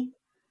 Sheree.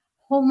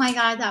 Oh my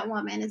God, that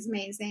woman is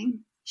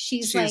amazing.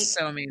 She's like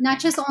so amazing. Not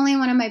just only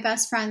one of my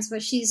best friends,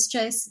 but she's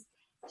just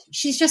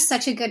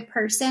such a good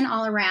person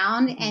all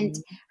around. Mm-hmm. And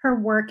her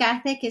work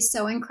ethic is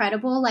so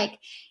incredible. Like,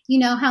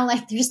 how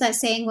like there's that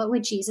saying, what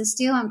would Jesus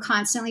do? I'm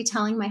constantly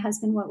telling my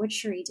husband, what would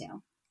Sheree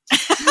do?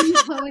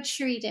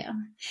 Poetry do.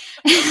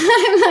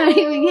 I'm not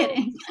even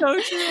kidding. So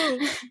true.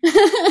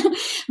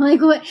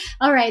 Like, what?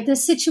 All right, the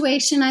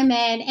situation I'm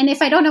in, and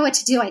if I don't know what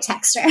to do, I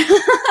text her.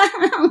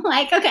 I'm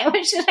like, okay,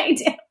 what should I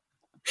do?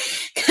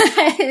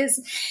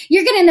 Because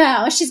you're gonna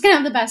know she's gonna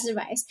have the best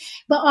advice.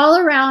 But all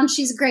around,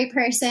 she's a great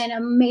person,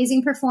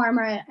 amazing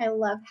performer. I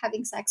love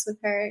having sex with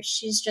her.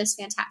 She's just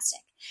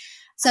fantastic.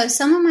 So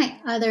some of my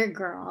other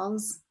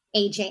girls,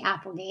 AJ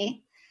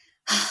Applegate,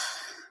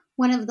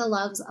 one of the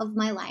loves of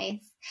my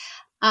life.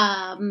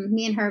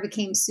 Me and her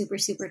became super,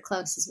 super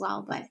close as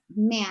well. But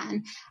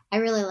man,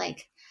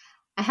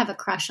 I have a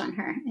crush on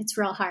her. It's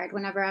real hard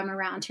whenever I'm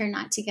around her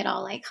not to get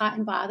all like hot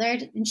and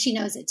bothered. And she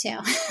knows it too.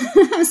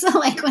 So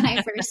like when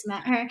I first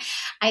met her,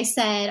 I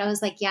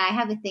was like, yeah, I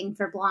have a thing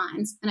for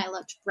blondes. And I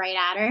looked right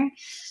at her.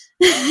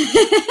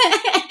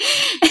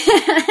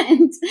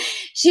 And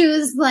she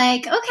was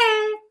like,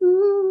 okay.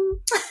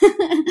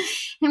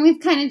 And we've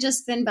kind of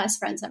just been best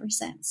friends ever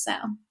since. So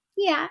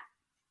yeah.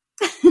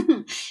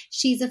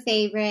 She's a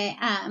favorite.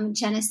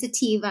 Jenna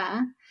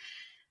Sativa.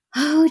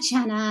 Oh,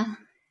 Jenna,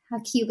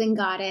 a Cuban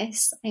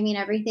goddess. I mean,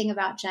 everything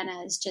about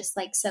Jenna is just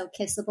like so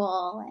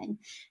kissable and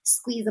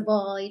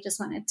squeezable. You just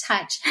want to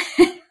touch.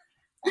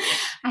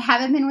 I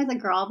haven't been with a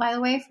girl, by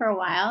the way, for a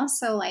while.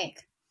 So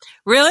like,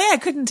 really? I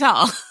couldn't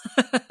tell.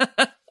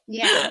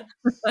 Yeah.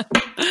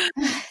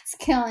 It's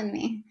killing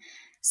me.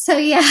 So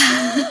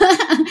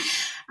yeah,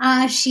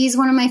 she's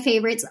one of my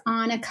favorites,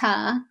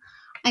 Annika.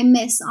 I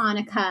miss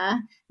Annika.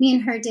 Me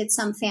and her did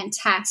some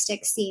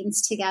fantastic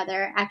scenes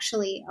together.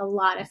 Actually, a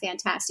lot of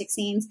fantastic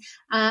scenes.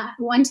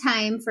 One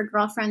time for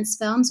Girlfriends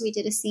Films, we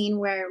did a scene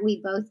where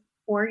we both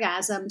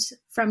orgasmed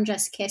from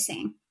just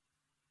kissing.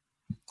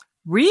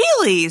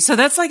 Really? So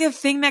that's like a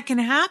thing that can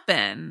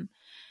happen.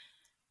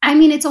 I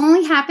mean, it's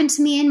only happened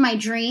to me in my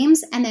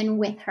dreams and then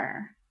with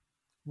her.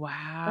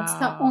 Wow. That's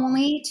the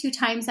only 2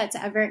 times that's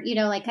ever,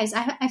 like I've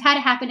had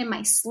it happen in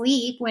my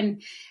sleep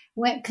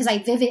because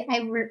I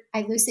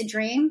lucid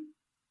dream.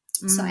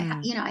 So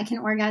I can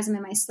orgasm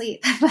in my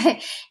sleep,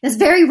 but that's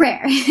very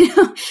rare,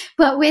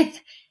 but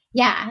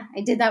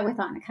I did that with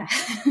Annika.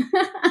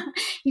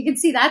 You can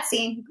see that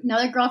scene,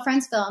 another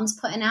Girlfriends Films,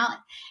 putting out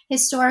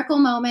historical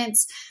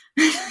moments.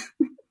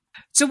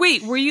 So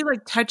wait, were you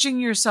like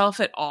touching yourself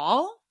at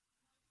all?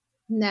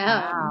 No,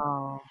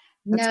 wow.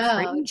 That's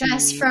no, crazy.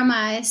 Just from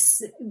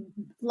us,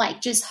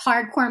 like just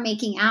hardcore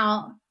making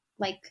out,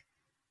 like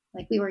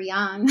we were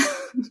young.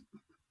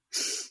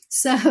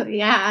 So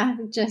yeah,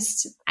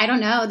 just, I don't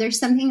know. There's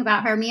something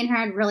about her. Me and her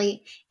had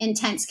really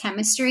intense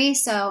chemistry.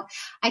 So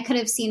I could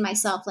have seen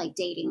myself like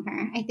dating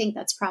her. I think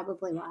that's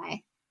probably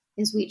why,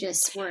 is we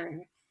just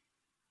were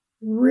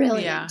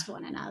really into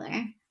one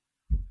another.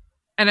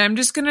 And I'm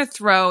just going to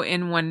throw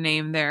in one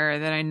name there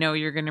that I know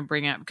you're going to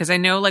bring up, because I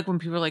know like when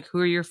people are like, who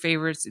are your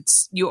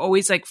favorites? You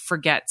always like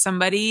forget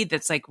somebody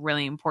that's like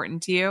really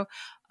important to you.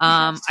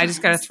 I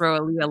just got to throw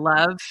Aaliyah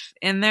Love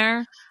in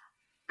there.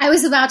 I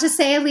was about to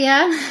say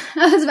Aaliyah.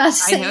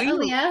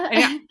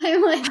 Aaliyah.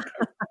 I'm like,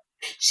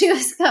 she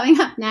was coming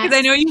up next. Because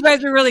I know you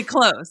guys are really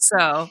close.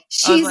 So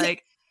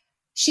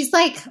she's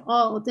like,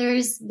 oh,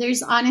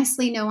 there's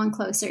honestly no one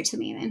closer to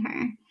me than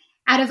her.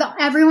 Out of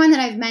everyone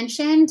that I've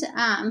mentioned,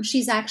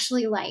 she's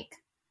actually like,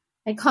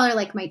 I call her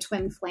like my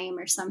twin flame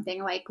or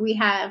something. Like we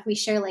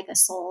share like a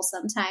soul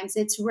sometimes.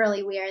 It's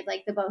really weird.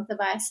 Like the both of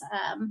us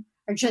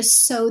are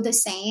just so the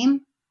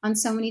same on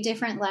so many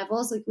different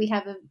levels. Like we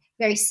have a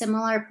very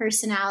similar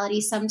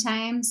personality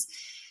sometimes.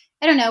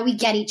 I don't know. We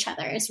get each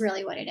other is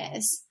really what it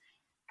is.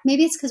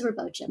 Maybe it's because we're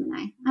both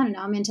Gemini. I don't know.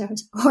 I'm into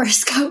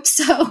horoscopes,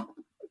 so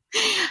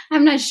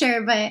I'm not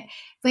sure. But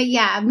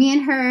yeah, me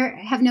and her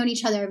have known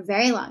each other a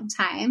very long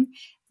time,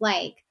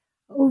 like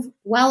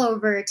well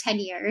over 10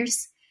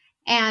 years.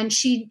 And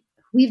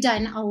we've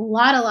done a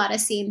lot of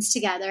scenes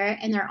together,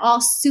 and they're all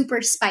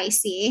super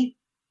spicy.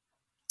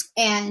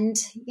 And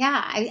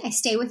yeah, I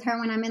stay with her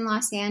when I'm in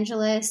Los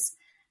Angeles.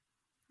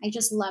 I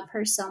just love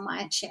her so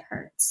much. It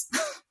hurts.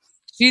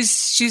 She's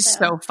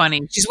so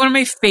funny. She's one of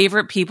my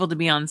favorite people to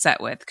be on set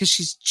with, because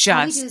she's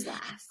just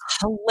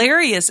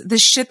hilarious. The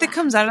shit that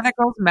comes out of that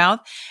girl's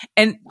mouth,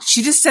 and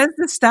she just says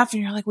this stuff,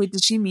 and you're like, wait,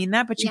 did she mean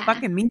that? But she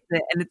fucking means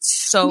it, and it's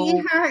so. Me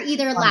and her are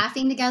either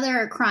laughing together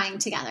or crying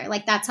together.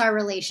 Like that's our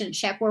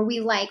relationship, where we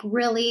like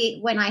really,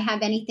 when I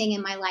have anything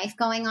in my life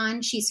going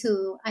on, she's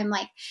who I'm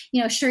like,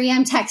 Shuri,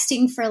 I'm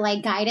texting for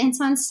like guidance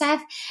on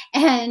stuff,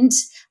 and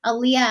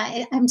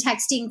Aaliyah, I'm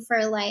texting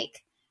for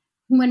like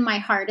when my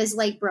heart is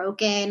like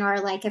broken,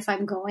 or like if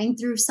I'm going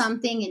through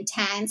something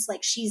intense.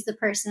 Like she's the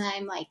person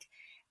I'm like,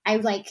 I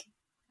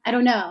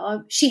don't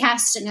know. She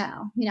has to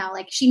know,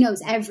 like she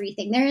knows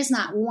everything. There is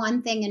not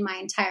one thing in my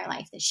entire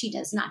life that she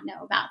does not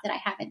know about that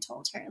I haven't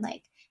told her.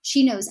 Like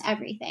she knows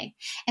everything.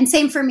 And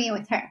same for me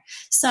with her.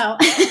 So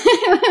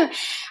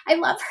I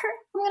love her.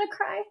 I'm going to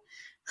cry.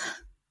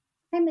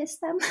 I miss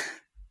them.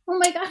 Oh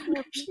my God.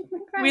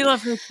 We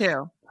love her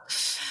too.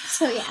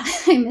 So yeah,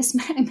 I miss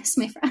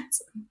my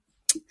friends.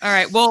 All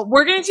right. Well,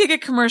 we're going to take a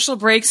commercial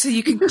break so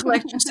you can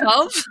collect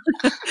yourself.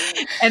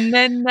 And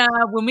then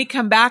when we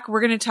come back,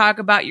 we're going to talk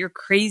about your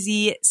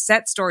crazy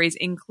set stories,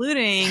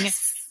 including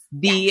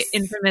the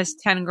infamous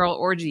 10-girl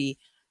orgy.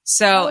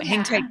 So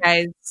hang tight,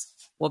 guys.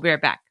 We'll be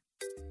right back.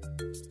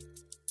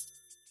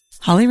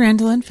 Holly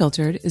Randall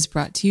Unfiltered is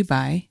brought to you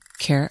by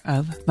Care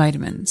of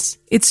Vitamins.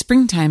 It's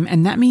springtime,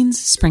 and that means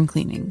spring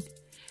cleaning.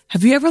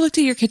 Have you ever looked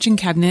at your kitchen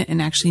cabinet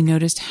and actually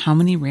noticed how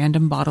many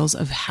random bottles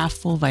of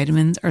half-full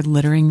vitamins are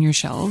littering your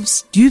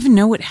shelves? Do you even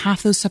know what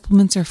half those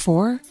supplements are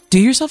for? Do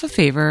yourself a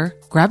favor,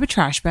 grab a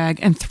trash bag,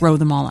 and throw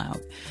them all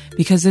out,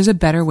 because there's a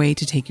better way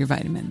to take your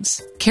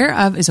vitamins. Care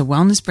of is a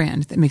wellness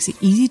brand that makes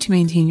it easy to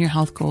maintain your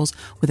health goals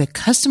with a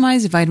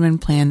customized vitamin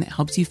plan that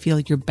helps you feel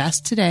your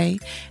best today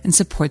and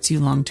supports you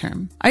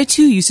long-term. I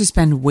too used to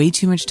spend way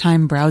too much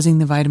time browsing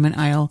the vitamin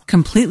aisle,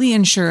 completely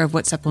unsure of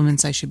what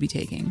supplements I should be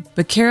taking.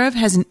 But Care of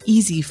has an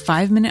easy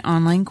 5-minute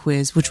online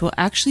quiz which will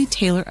actually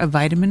tailor a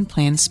vitamin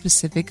plan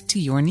specific to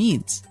your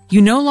needs.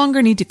 You no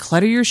longer need to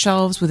clutter your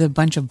shelves with a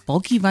bunch of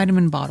bulky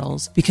vitamin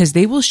bottles because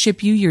they will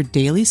ship you your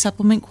daily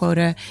supplement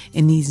quota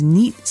in these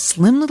neat,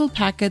 slim little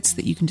packets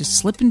that you can just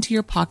slip into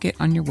your pocket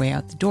on your way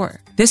out the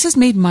door. This has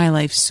made my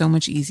life so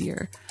much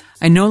easier.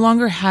 I no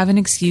longer have an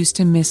excuse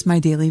to miss my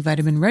daily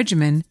vitamin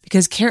regimen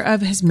because Care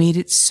of has made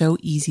it so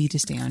easy to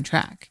stay on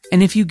track.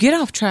 And if you get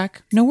off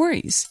track, no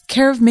worries.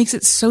 Care of makes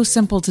it so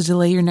simple to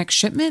delay your next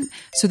shipment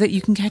so that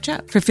you can catch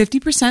up. For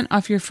 50%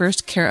 off your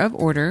first Care of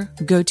order,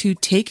 go to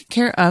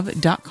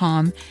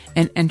takecareof.com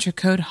and enter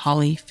code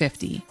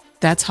HOLLY50.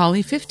 That's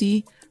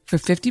HOLLY50 for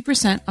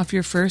 50% off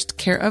your first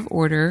Care of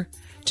order.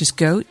 Just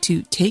go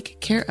to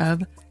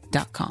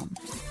takecareof.com.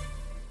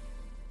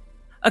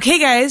 Okay,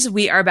 guys,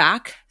 we are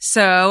back.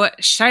 So,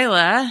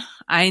 Shyla,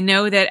 I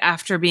know that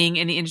after being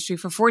in the industry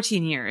for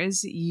 14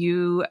 years,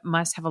 you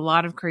must have a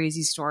lot of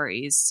crazy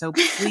stories. So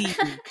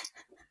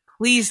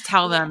please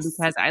tell them,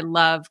 because I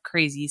love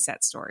crazy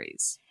set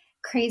stories.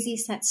 Crazy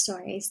set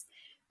stories.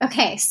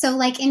 Okay, so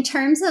like in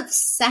terms of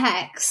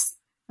sex,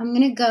 I'm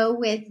going to go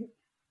with,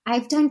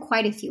 I've done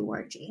quite a few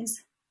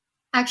orgies.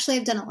 Actually,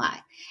 I've done a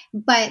lot.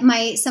 But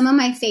some of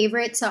my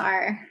favorites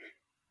are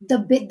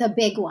the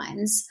big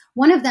ones.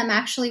 One of them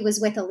actually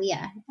was with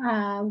Aaliyah.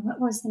 What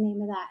was the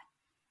name of that?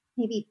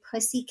 Maybe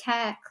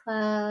Pussycat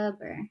Club,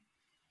 or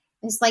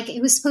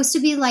it was supposed to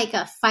be like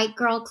a fight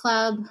girl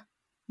club.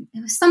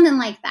 It was something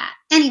like that.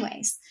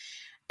 Anyways,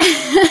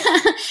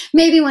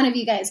 maybe one of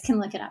you guys can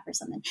look it up or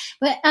something.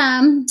 But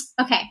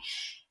okay,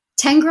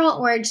 10-girl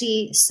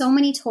orgy, so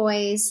many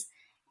toys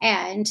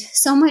and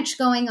so much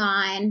going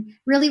on.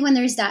 Really, when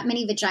there's that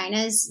many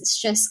vaginas, it's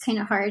just kind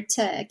of hard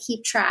to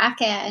keep track.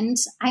 And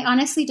I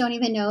honestly don't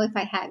even know if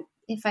I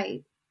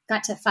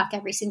got to fuck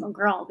every single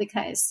girl,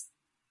 because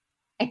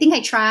I think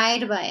I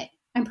tried, but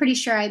I'm pretty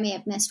sure I may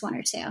have missed one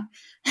or two.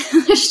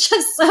 There's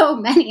just so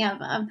many of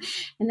them.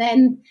 And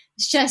then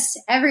it's just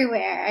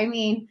everywhere. I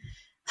mean,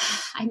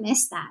 I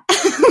miss that.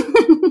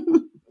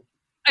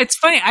 It's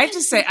funny. I have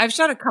to say, I've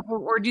shot a couple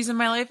of orgies in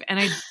my life, and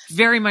I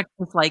very much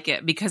dislike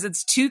it because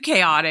it's too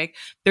chaotic.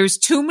 There's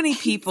too many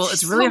people.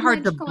 It's really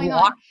hard to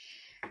block.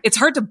 It's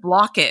hard to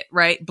block it,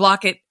 right?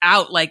 Block it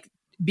out,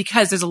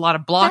 because there's a lot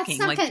of blocking.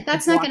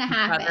 That's not going to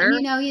happen.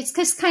 It's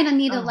just kind of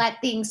need to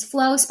let things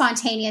flow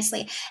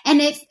spontaneously.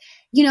 And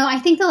I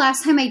think the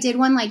last time I did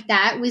one like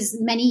that was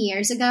many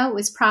years ago. It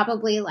was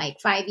probably like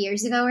 5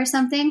 years ago or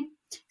something.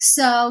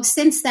 So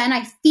since then,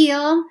 I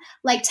feel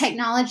like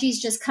technology's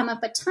just come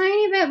up a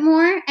tiny bit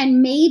more,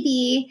 and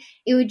maybe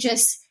it would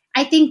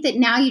I think that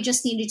now you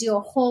just need to do a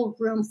whole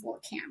room full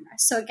of cameras.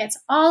 So it gets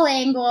all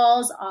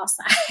angles, all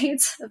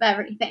sides of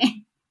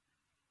everything.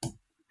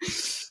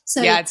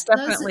 So yeah, it's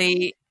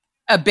definitely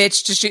a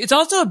bitch to shoot. It's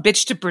also a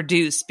bitch to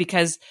produce,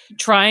 because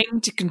trying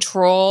to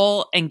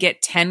control and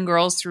get 10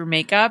 girls through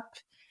makeup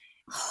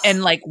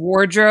and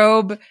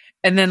wardrobe,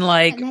 and then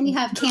you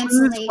have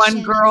cancellation.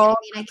 One girl.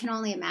 I can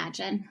only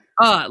imagine.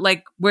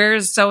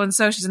 Where's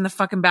so-and-so? She's in the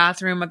fucking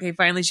bathroom. Okay,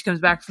 finally she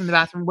comes back from the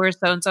bathroom. Where's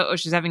so-and-so? Oh,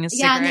 she's having a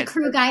cigarette. Yeah, and the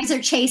crew guys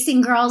are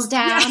chasing girls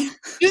down. Yeah,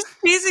 just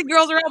chasing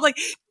girls around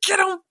get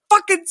on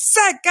fucking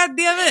set, god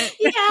damn it.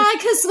 Yeah,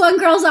 because one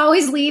girl's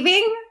always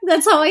leaving.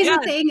 That's always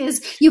the thing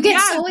is you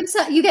get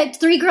so-and-so, you get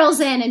 3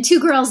 girls in and 2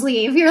 girls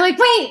leave. You're like,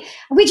 wait,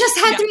 we just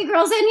had 3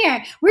 girls in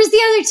here. Where's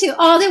the other 2?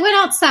 Oh, they went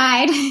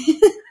outside.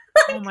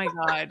 Oh my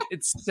God.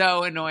 It's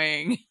so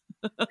annoying.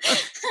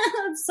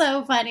 That's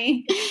so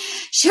funny.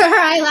 Sure, her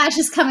eyelash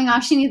is coming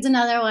off. She needs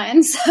another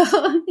one.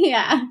 So,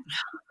 yeah.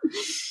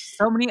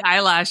 So many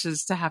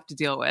eyelashes to have to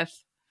deal with.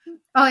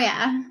 Oh,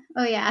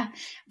 yeah.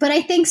 But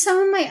I think some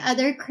of my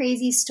other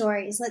crazy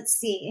stories, let's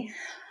see.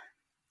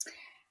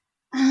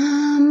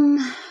 I'm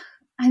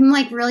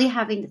really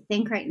having to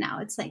think right now.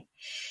 It's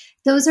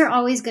those are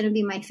always going to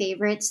be my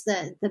favorites,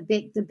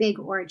 the big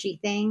orgy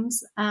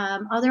things.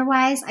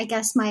 Otherwise, I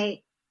guess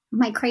my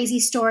crazy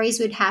stories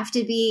would have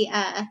to be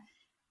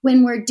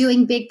when we're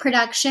doing big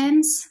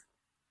productions,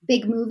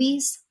 big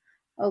movies.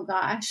 Oh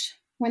gosh,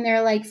 when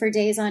they're for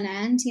days on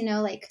end,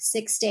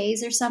 6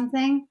 days or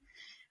something,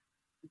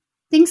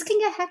 things can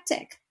get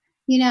hectic.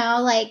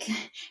 like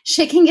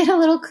shit can get a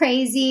little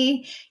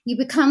crazy. You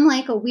become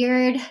like a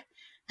weird,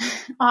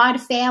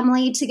 odd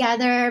family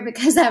together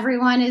because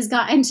everyone has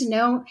gotten to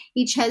know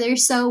each other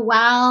so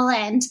well,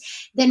 and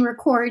then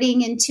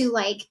recording into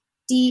like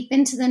deep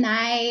into the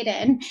night.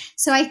 And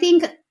so I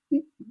think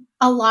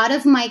a lot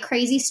of my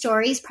crazy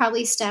stories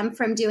probably stem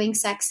from doing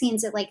sex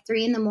scenes at like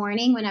 3 a.m.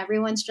 when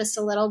everyone's just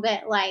a little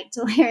bit like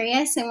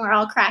delirious and we're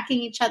all cracking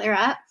each other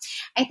up.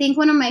 I think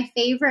one of my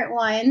favorite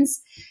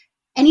ones,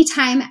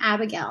 anytime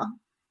Abigail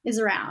is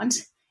around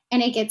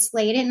and it gets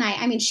late at night.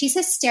 I mean, she's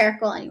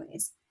hysterical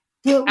anyways.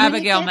 But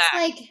Abigail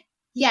Mack.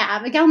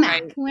 Abigail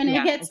Mack. Right. When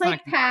it gets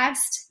like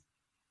past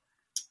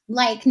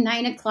like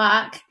 9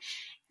 o'clock,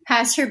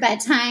 past her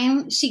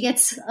bedtime, she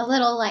gets a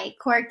little like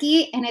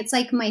quirky, and it's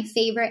like my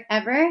favorite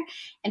ever.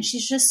 And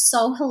she's just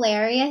so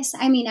hilarious.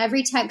 I mean,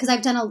 every time, because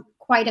I've done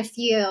quite a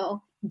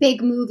few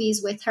big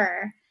movies with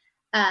her.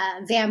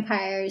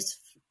 Vampires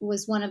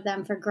was one of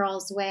them for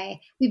Girls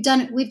Way. We've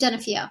done a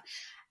few,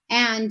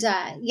 and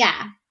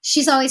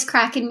she's always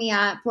cracking me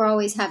up. We're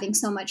always having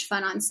so much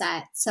fun on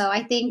set. So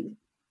I think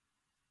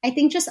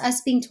just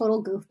us being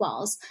total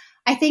goofballs.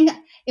 I think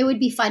it would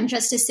be fun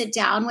just to sit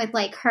down with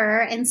like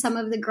her and some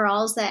of the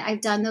girls that I've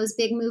done those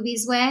big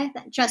movies with,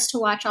 just to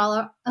watch all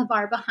of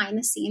our behind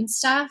the scenes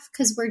stuff,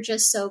 because we're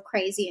just so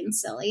crazy and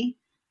silly.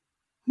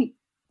 The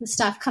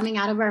stuff coming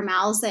out of our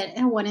mouths at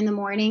 1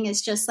 a.m.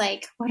 is just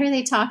like, what are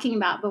they talking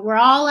about? But we're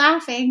all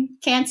laughing.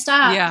 Can't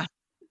stop. Yeah.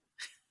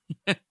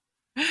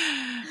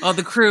 Well,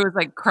 the crew is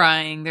like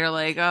crying. They're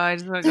like, oh, I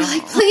just want to go home.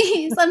 Like,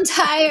 please, I'm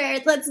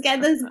tired. Let's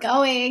get this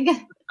going.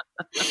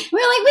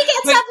 We're like, we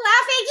can't stop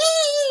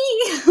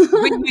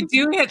laughing. When you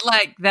do hit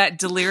like that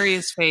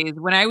delirious phase,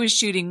 when I was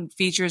shooting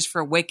features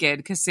for Wicked,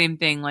 because same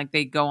thing, like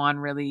they go on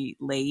really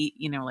late,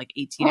 like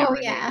 18 hours.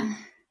 Oh, yeah.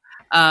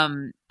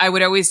 I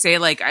would always say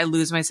like I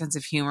lose my sense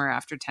of humor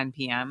after 10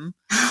 p.m.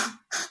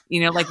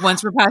 Like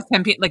once we're past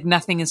 10 p.m., like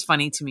nothing is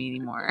funny to me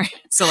anymore.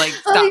 So like,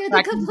 stop you're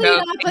the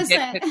complete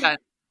opposite.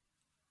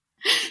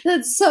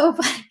 That's so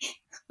funny.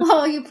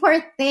 Oh, you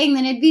poor thing.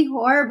 Then it'd be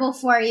horrible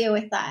for you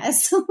with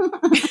us.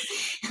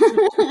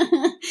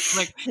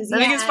 Like,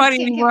 nothing is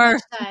funny anymore.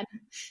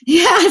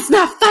 Yeah, it's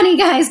not funny,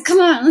 guys. Come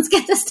on, let's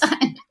get this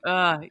done.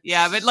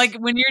 Yeah, but like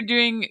when you're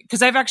doing,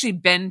 because I've actually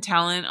been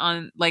talent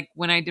on, like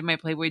when I did my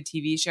Playboy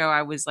TV show,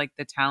 I was like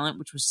the talent,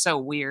 which was so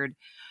weird.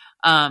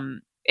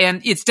 And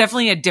it's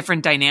definitely a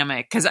different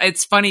dynamic, because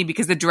it's funny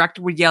because the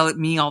director would yell at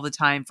me all the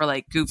time for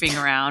like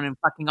goofing around and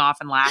fucking off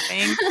and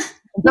laughing.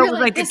 So it was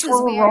like a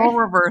total role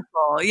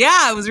reversal.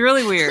 Yeah, it was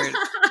really weird.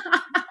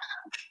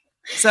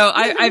 So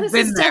I've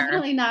been there.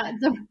 Definitely not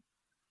the.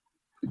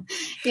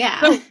 Yeah.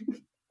 So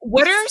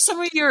what are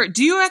some of your?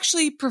 Do you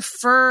actually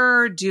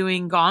prefer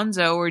doing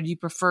Gonzo, or do you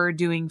prefer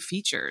doing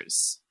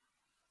features?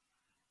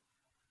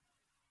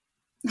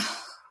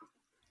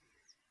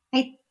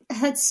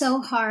 That's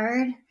so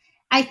hard.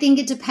 I think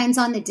it depends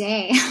on the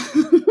day.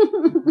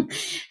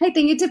 I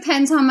think it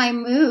depends on my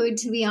mood,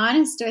 to be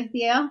honest with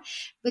you,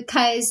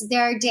 because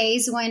there are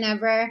days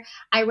whenever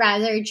I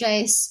rather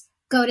just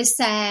go to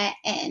set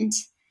and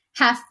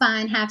have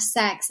fun, have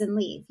sex, and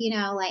leave,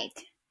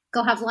 like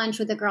go have lunch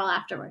with a girl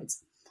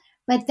afterwards.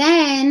 But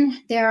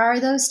then there are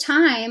those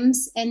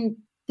times, and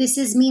this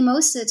is me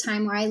most of the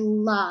time, where I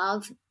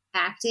love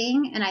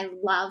acting and I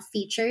love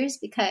features,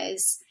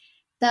 because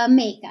the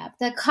makeup,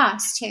 the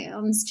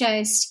costumes,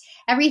 just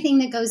everything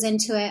that goes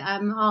into it,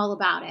 I'm all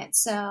about it.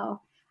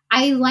 So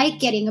I like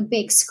getting a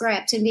big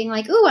script and being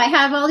like, ooh, I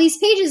have all these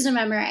pages to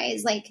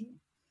memorize. Like,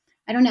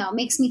 I don't know, it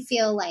makes me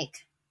feel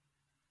like,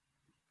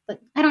 but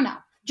I don't know,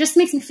 just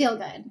makes me feel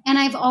good. And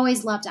I've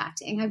always loved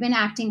acting. I've been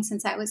acting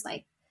since I was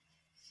like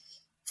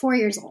 4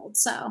 years old.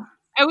 So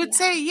I would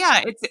say,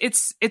 yeah,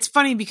 it's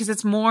funny because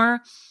it's more,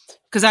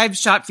 because I've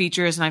shot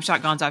features and I've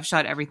shot Gonzo, I've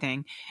shot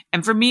everything.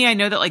 And for me, I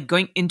know that like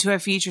going into a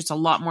feature, it's a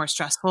lot more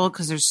stressful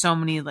because there's so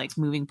many like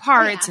moving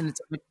parts, and it's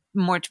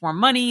much more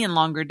money and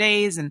longer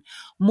days and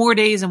more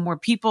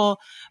people.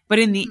 But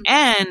in the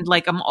end,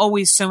 like I'm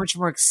always so much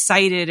more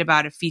excited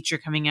about a feature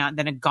coming out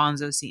than a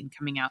Gonzo scene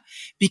coming out,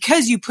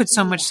 because you put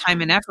so much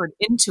time and effort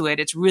into it.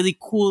 It's really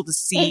cool to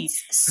see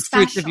the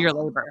fruits of your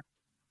labor.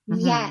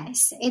 Mm-hmm.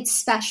 Yes, it's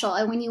special.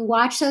 And when you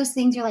watch those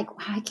things, you're like,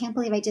 wow, I can't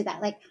believe I did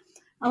that. Like,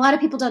 a lot of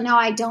people don't know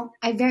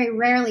I very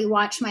rarely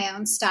watch my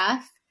own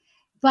stuff.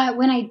 But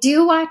when I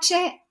do watch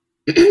it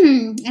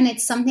and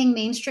it's something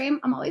mainstream,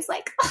 I'm always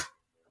like, oh,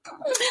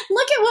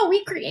 look at what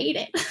we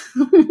created.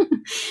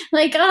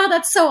 Like, oh,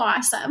 that's so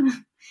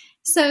awesome.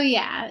 So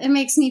yeah, it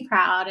makes me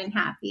proud and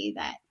happy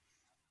that.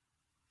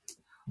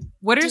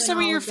 What are some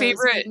of your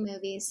favorite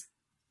movies?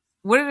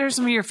 What are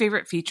some of your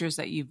favorite features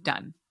that you've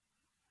done?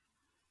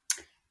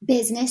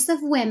 Business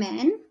of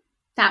Women.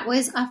 That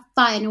was a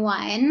fun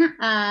one.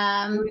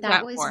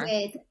 That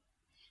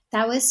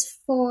was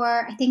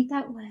for, I think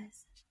it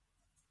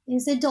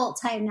was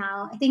adult time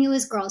now. I think it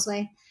was Girls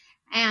Way.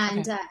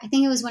 And I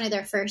think it was one of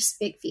their first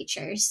big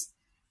features.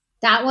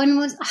 That one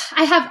was,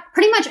 I have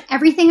pretty much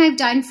everything I've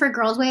done for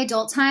Girls Way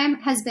Adult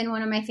Time has been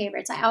one of my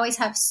favorites. I always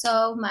have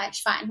so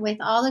much fun with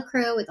all the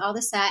crew, with all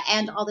the set,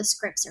 and all the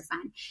scripts are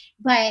fun.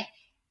 But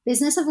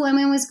Business of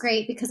Women was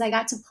great because I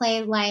got to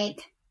play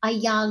like a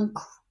young,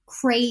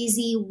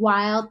 crazy,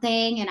 wild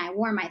thing. And I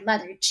wore my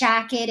leather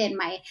jacket and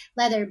my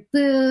leather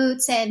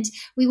boots. And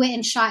we went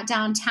and shot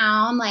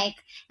downtown.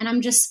 And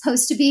I'm just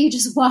supposed to be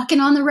just walking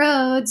on the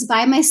roads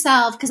by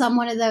myself because I'm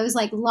one of those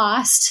like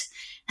lost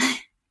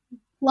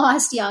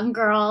young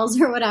girls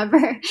or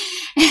whatever.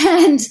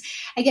 And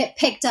I get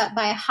picked up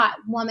by a hot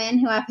woman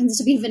who happens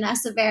to be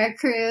Vanessa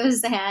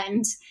Veracruz.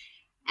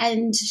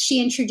 And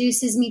she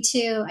introduces me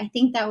to, I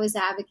think that was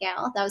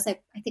Abigail. That was, I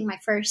think my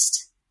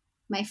first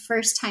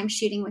time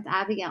shooting with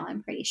Abigail,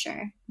 I'm pretty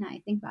sure. Now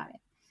I think about it.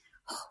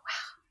 Oh,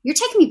 wow. You're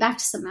taking me back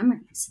to some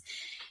memories.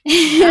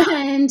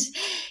 And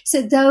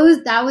so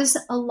that was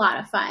a lot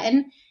of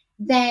fun.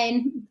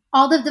 Then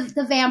all of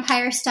the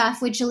vampire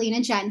stuff with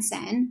Jelena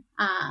Jensen,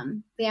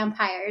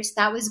 vampires,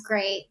 that was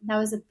great. That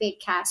was a big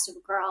cast of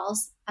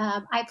girls.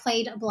 I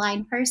played a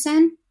blind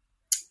person.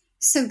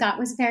 So that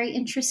was very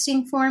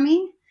interesting for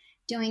me.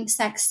 Doing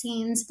sex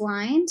scenes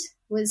blind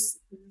was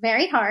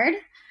very hard,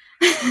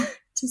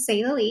 to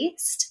say the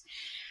least.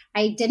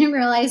 I didn't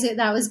realize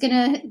that was going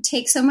to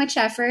take so much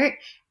effort.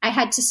 I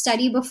had to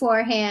study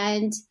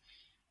beforehand,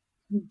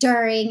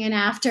 during and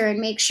after, and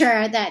make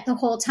sure that the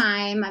whole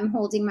time I'm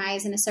holding my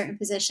eyes in a certain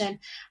position.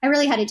 I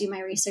really had to do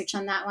my research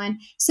on that one.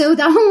 So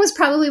that one was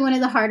probably one of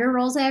the harder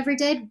roles I ever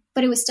did,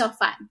 but it was still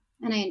fun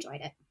and I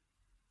enjoyed it.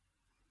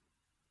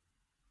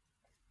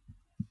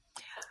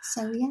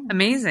 So yeah.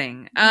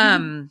 Amazing.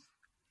 And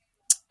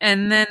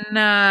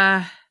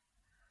then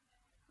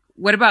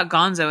what about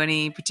Gonzo?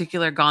 Any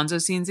particular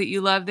Gonzo scenes that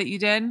you love that you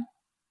did?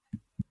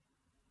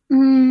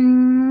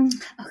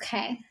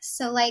 Okay.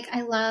 So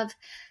I love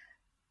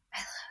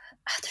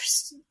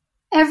there's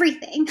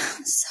everything.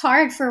 It's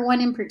hard for one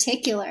in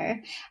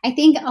particular. I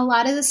think a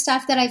lot of the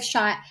stuff that I've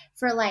shot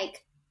for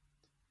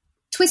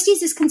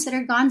Twisties is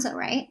considered Gonzo,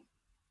 right?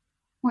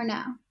 Or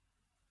no?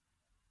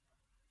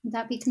 Would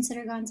that be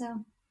considered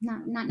Gonzo?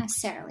 Not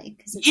necessarily.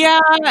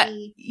 Yeah,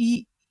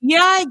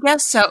 I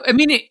guess so. I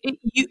mean, it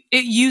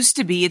used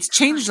to be. It's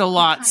changed a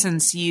lot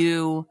since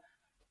you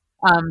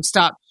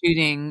stopped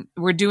shooting.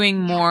 We're doing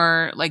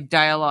more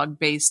dialogue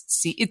based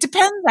scene. It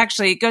depends,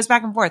 actually. It goes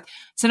back and forth.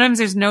 Sometimes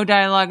there's no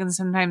dialogue, and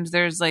sometimes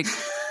there's a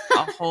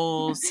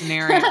whole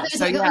scenario.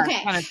 So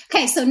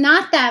okay. So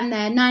not them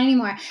then, not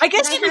anymore. I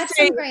guess you could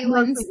say some great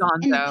ones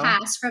in the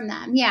past from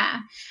them. Yeah,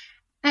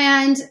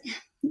 and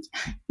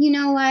you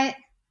know what?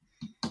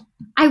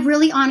 I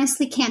really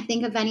honestly can't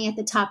think of any at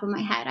the top of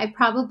my head. I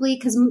probably,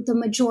 because the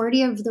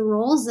majority of the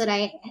roles that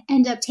I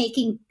end up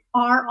taking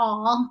are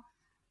all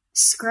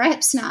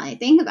scripts now I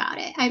think about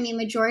it. I mean,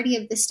 majority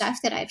of the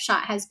stuff that I've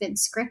shot has been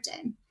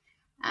scripted.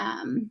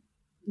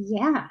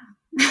 Yeah.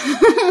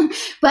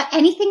 But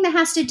anything that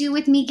has to do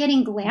with me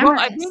getting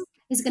glamorous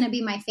is going to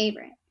be my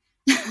favorite.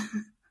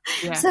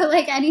 Yeah. So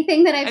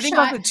anything that I've shot. I think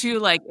also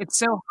too, it's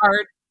so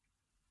hard.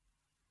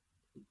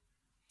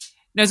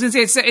 No, I was going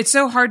to say, it's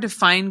so hard to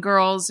find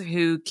girls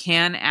who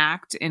can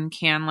act and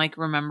can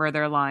remember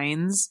their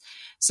lines.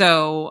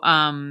 So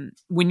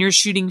when you're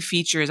shooting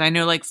features, I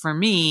know for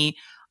me,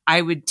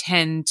 I would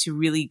tend to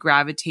really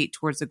gravitate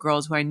towards the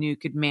girls who I knew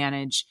could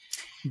manage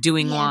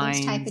doing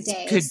lines, type of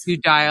days. Could do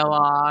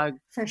dialogue,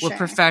 were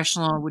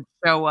professional, would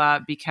show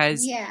up,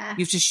 because you have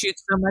to shoot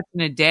so much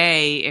in a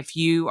day. If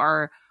you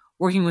are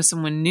working with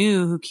someone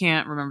new who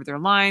can't remember their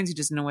lines, who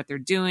doesn't know what they're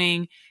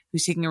doing,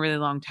 who's taking a really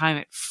long time,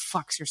 it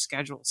fucks your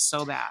schedule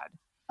so bad.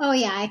 Oh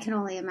yeah, I can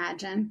only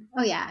imagine.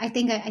 Oh yeah, I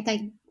think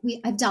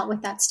I've dealt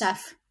with that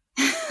stuff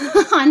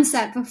on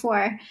set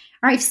before,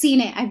 or I've seen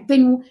it. I've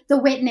been the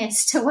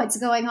witness to what's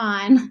going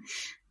on.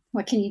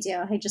 What can you do?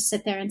 I just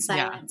sit there in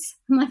silence.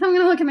 Yeah. I'm I'm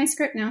going to look at my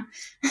script now.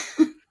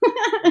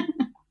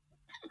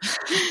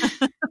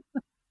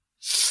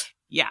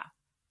 Yeah.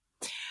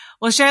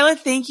 Well, Shyla,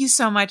 thank you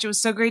so much. It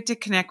was so great to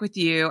connect with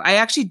you. I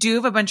actually do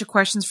have a bunch of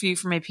questions for you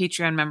for my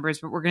Patreon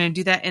members, but we're going to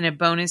do that in a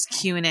bonus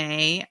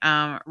Q&A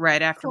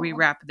right after we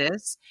wrap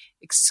this,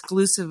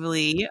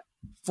 exclusively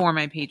for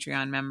my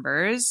Patreon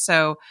members.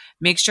 So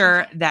make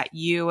sure that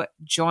you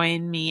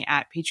join me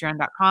at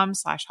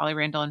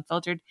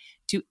patreon.com/HollyRandallUnfiltered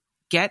to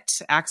get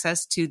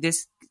access to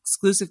this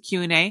exclusive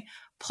Q&A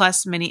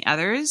plus many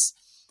others.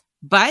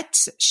 But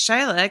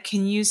Shyla,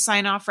 can you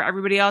sign off for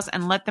everybody else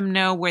and let them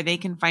know where they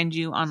can find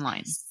you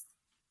online?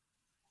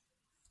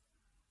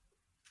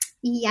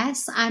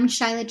 Yes, I'm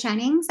Shyla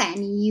Jennings,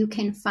 and you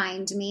can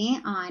find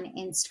me on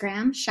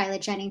Instagram, Shyla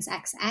Jennings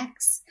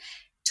XX,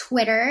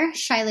 Twitter,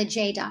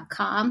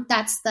 ShylaJ.com.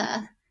 That's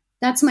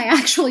my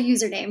actual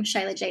username,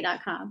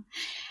 ShylaJ.com.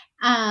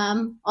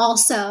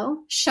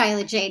 Also,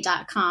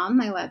 ShylaJ.com,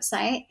 my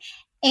website,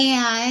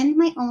 and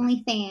my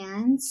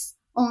OnlyFans,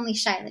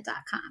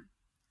 OnlyShyla.com.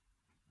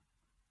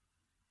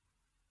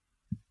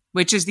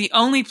 Which is the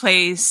only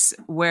place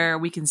where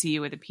we can see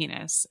you with a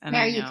penis. And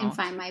where you can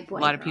find my boy. A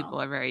lot of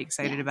people are very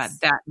excited about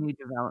that new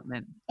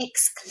development.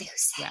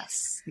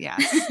 Exclusive.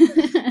 Yes.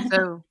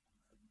 So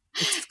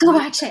Go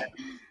watch it.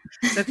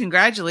 So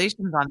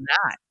congratulations on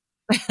that.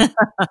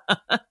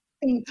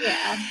 Thank you.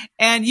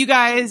 And you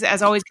guys,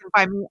 as always, can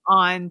find me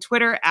on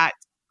Twitter at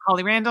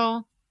Holly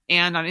Randall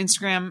and on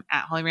Instagram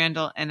at Holly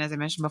Randall. And as I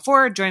mentioned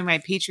before, join my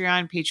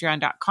Patreon,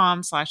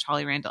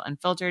 patreon.com/Holly Randall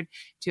Unfiltered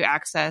to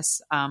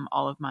access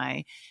all of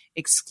my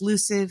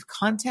exclusive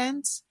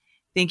content.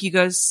 Thank you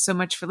guys so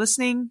much for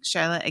listening.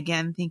 Shyla,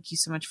 again, thank you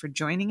so much for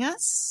joining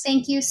us.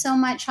 Thank you so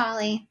much,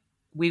 Holly.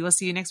 We will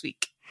see you next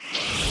week.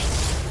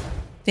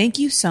 Thank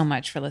you so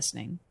much for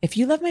listening. If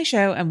you love my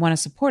show and want to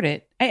support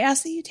it, I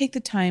ask that you take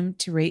the time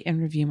to rate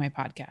and review my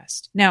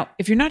podcast. Now,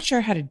 if you're not sure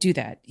how to do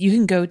that, you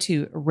can go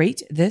to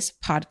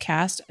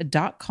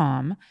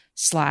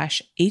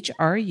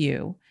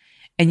ratethispodcast.com/HRU,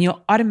 and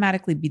you'll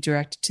automatically be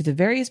directed to the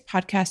various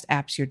podcast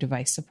apps your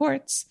device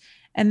supports,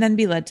 and then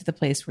be led to the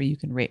place where you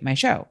can rate my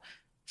show.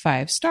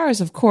 5 stars,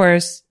 of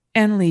course,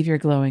 and leave your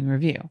glowing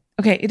review.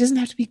 Okay, it doesn't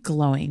have to be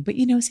glowing, but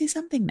say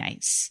something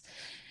nice.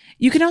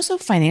 You can also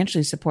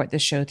financially support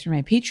this show through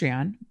my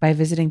Patreon by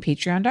visiting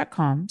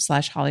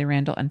patreon.com/Holly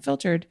Randall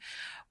Unfiltered,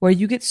 where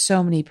you get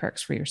so many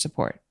perks for your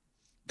support.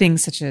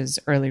 Things such as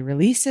early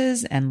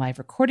releases and live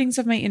recordings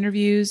of my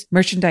interviews,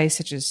 merchandise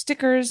such as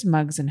stickers,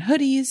 mugs, and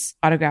hoodies,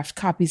 autographed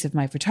copies of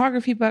my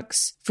photography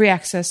books, free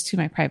access to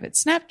my private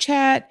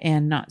Snapchat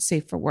and Not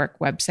Safe for Work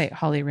website,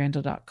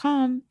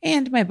 hollyrandall.com,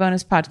 and my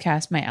bonus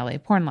podcast, My LA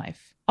Porn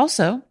Life.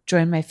 Also,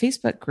 join my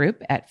Facebook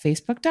group at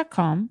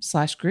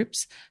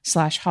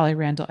facebook.com/groups/Holly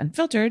Randall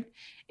Unfiltered,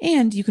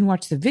 and you can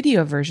watch the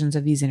video versions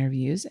of these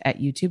interviews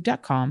at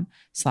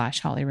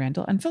youtube.com/Holly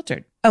Randall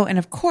Unfiltered. Oh, and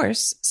of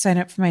course, sign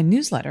up for my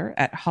newsletter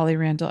at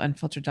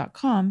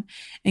hollyrandallunfiltered.com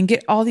and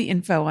get all the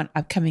info on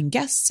upcoming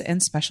guests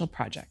and special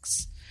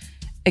projects.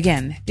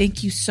 Again,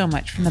 thank you so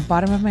much from the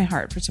bottom of my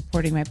heart for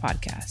supporting my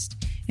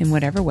podcast in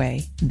whatever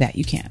way that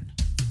you can.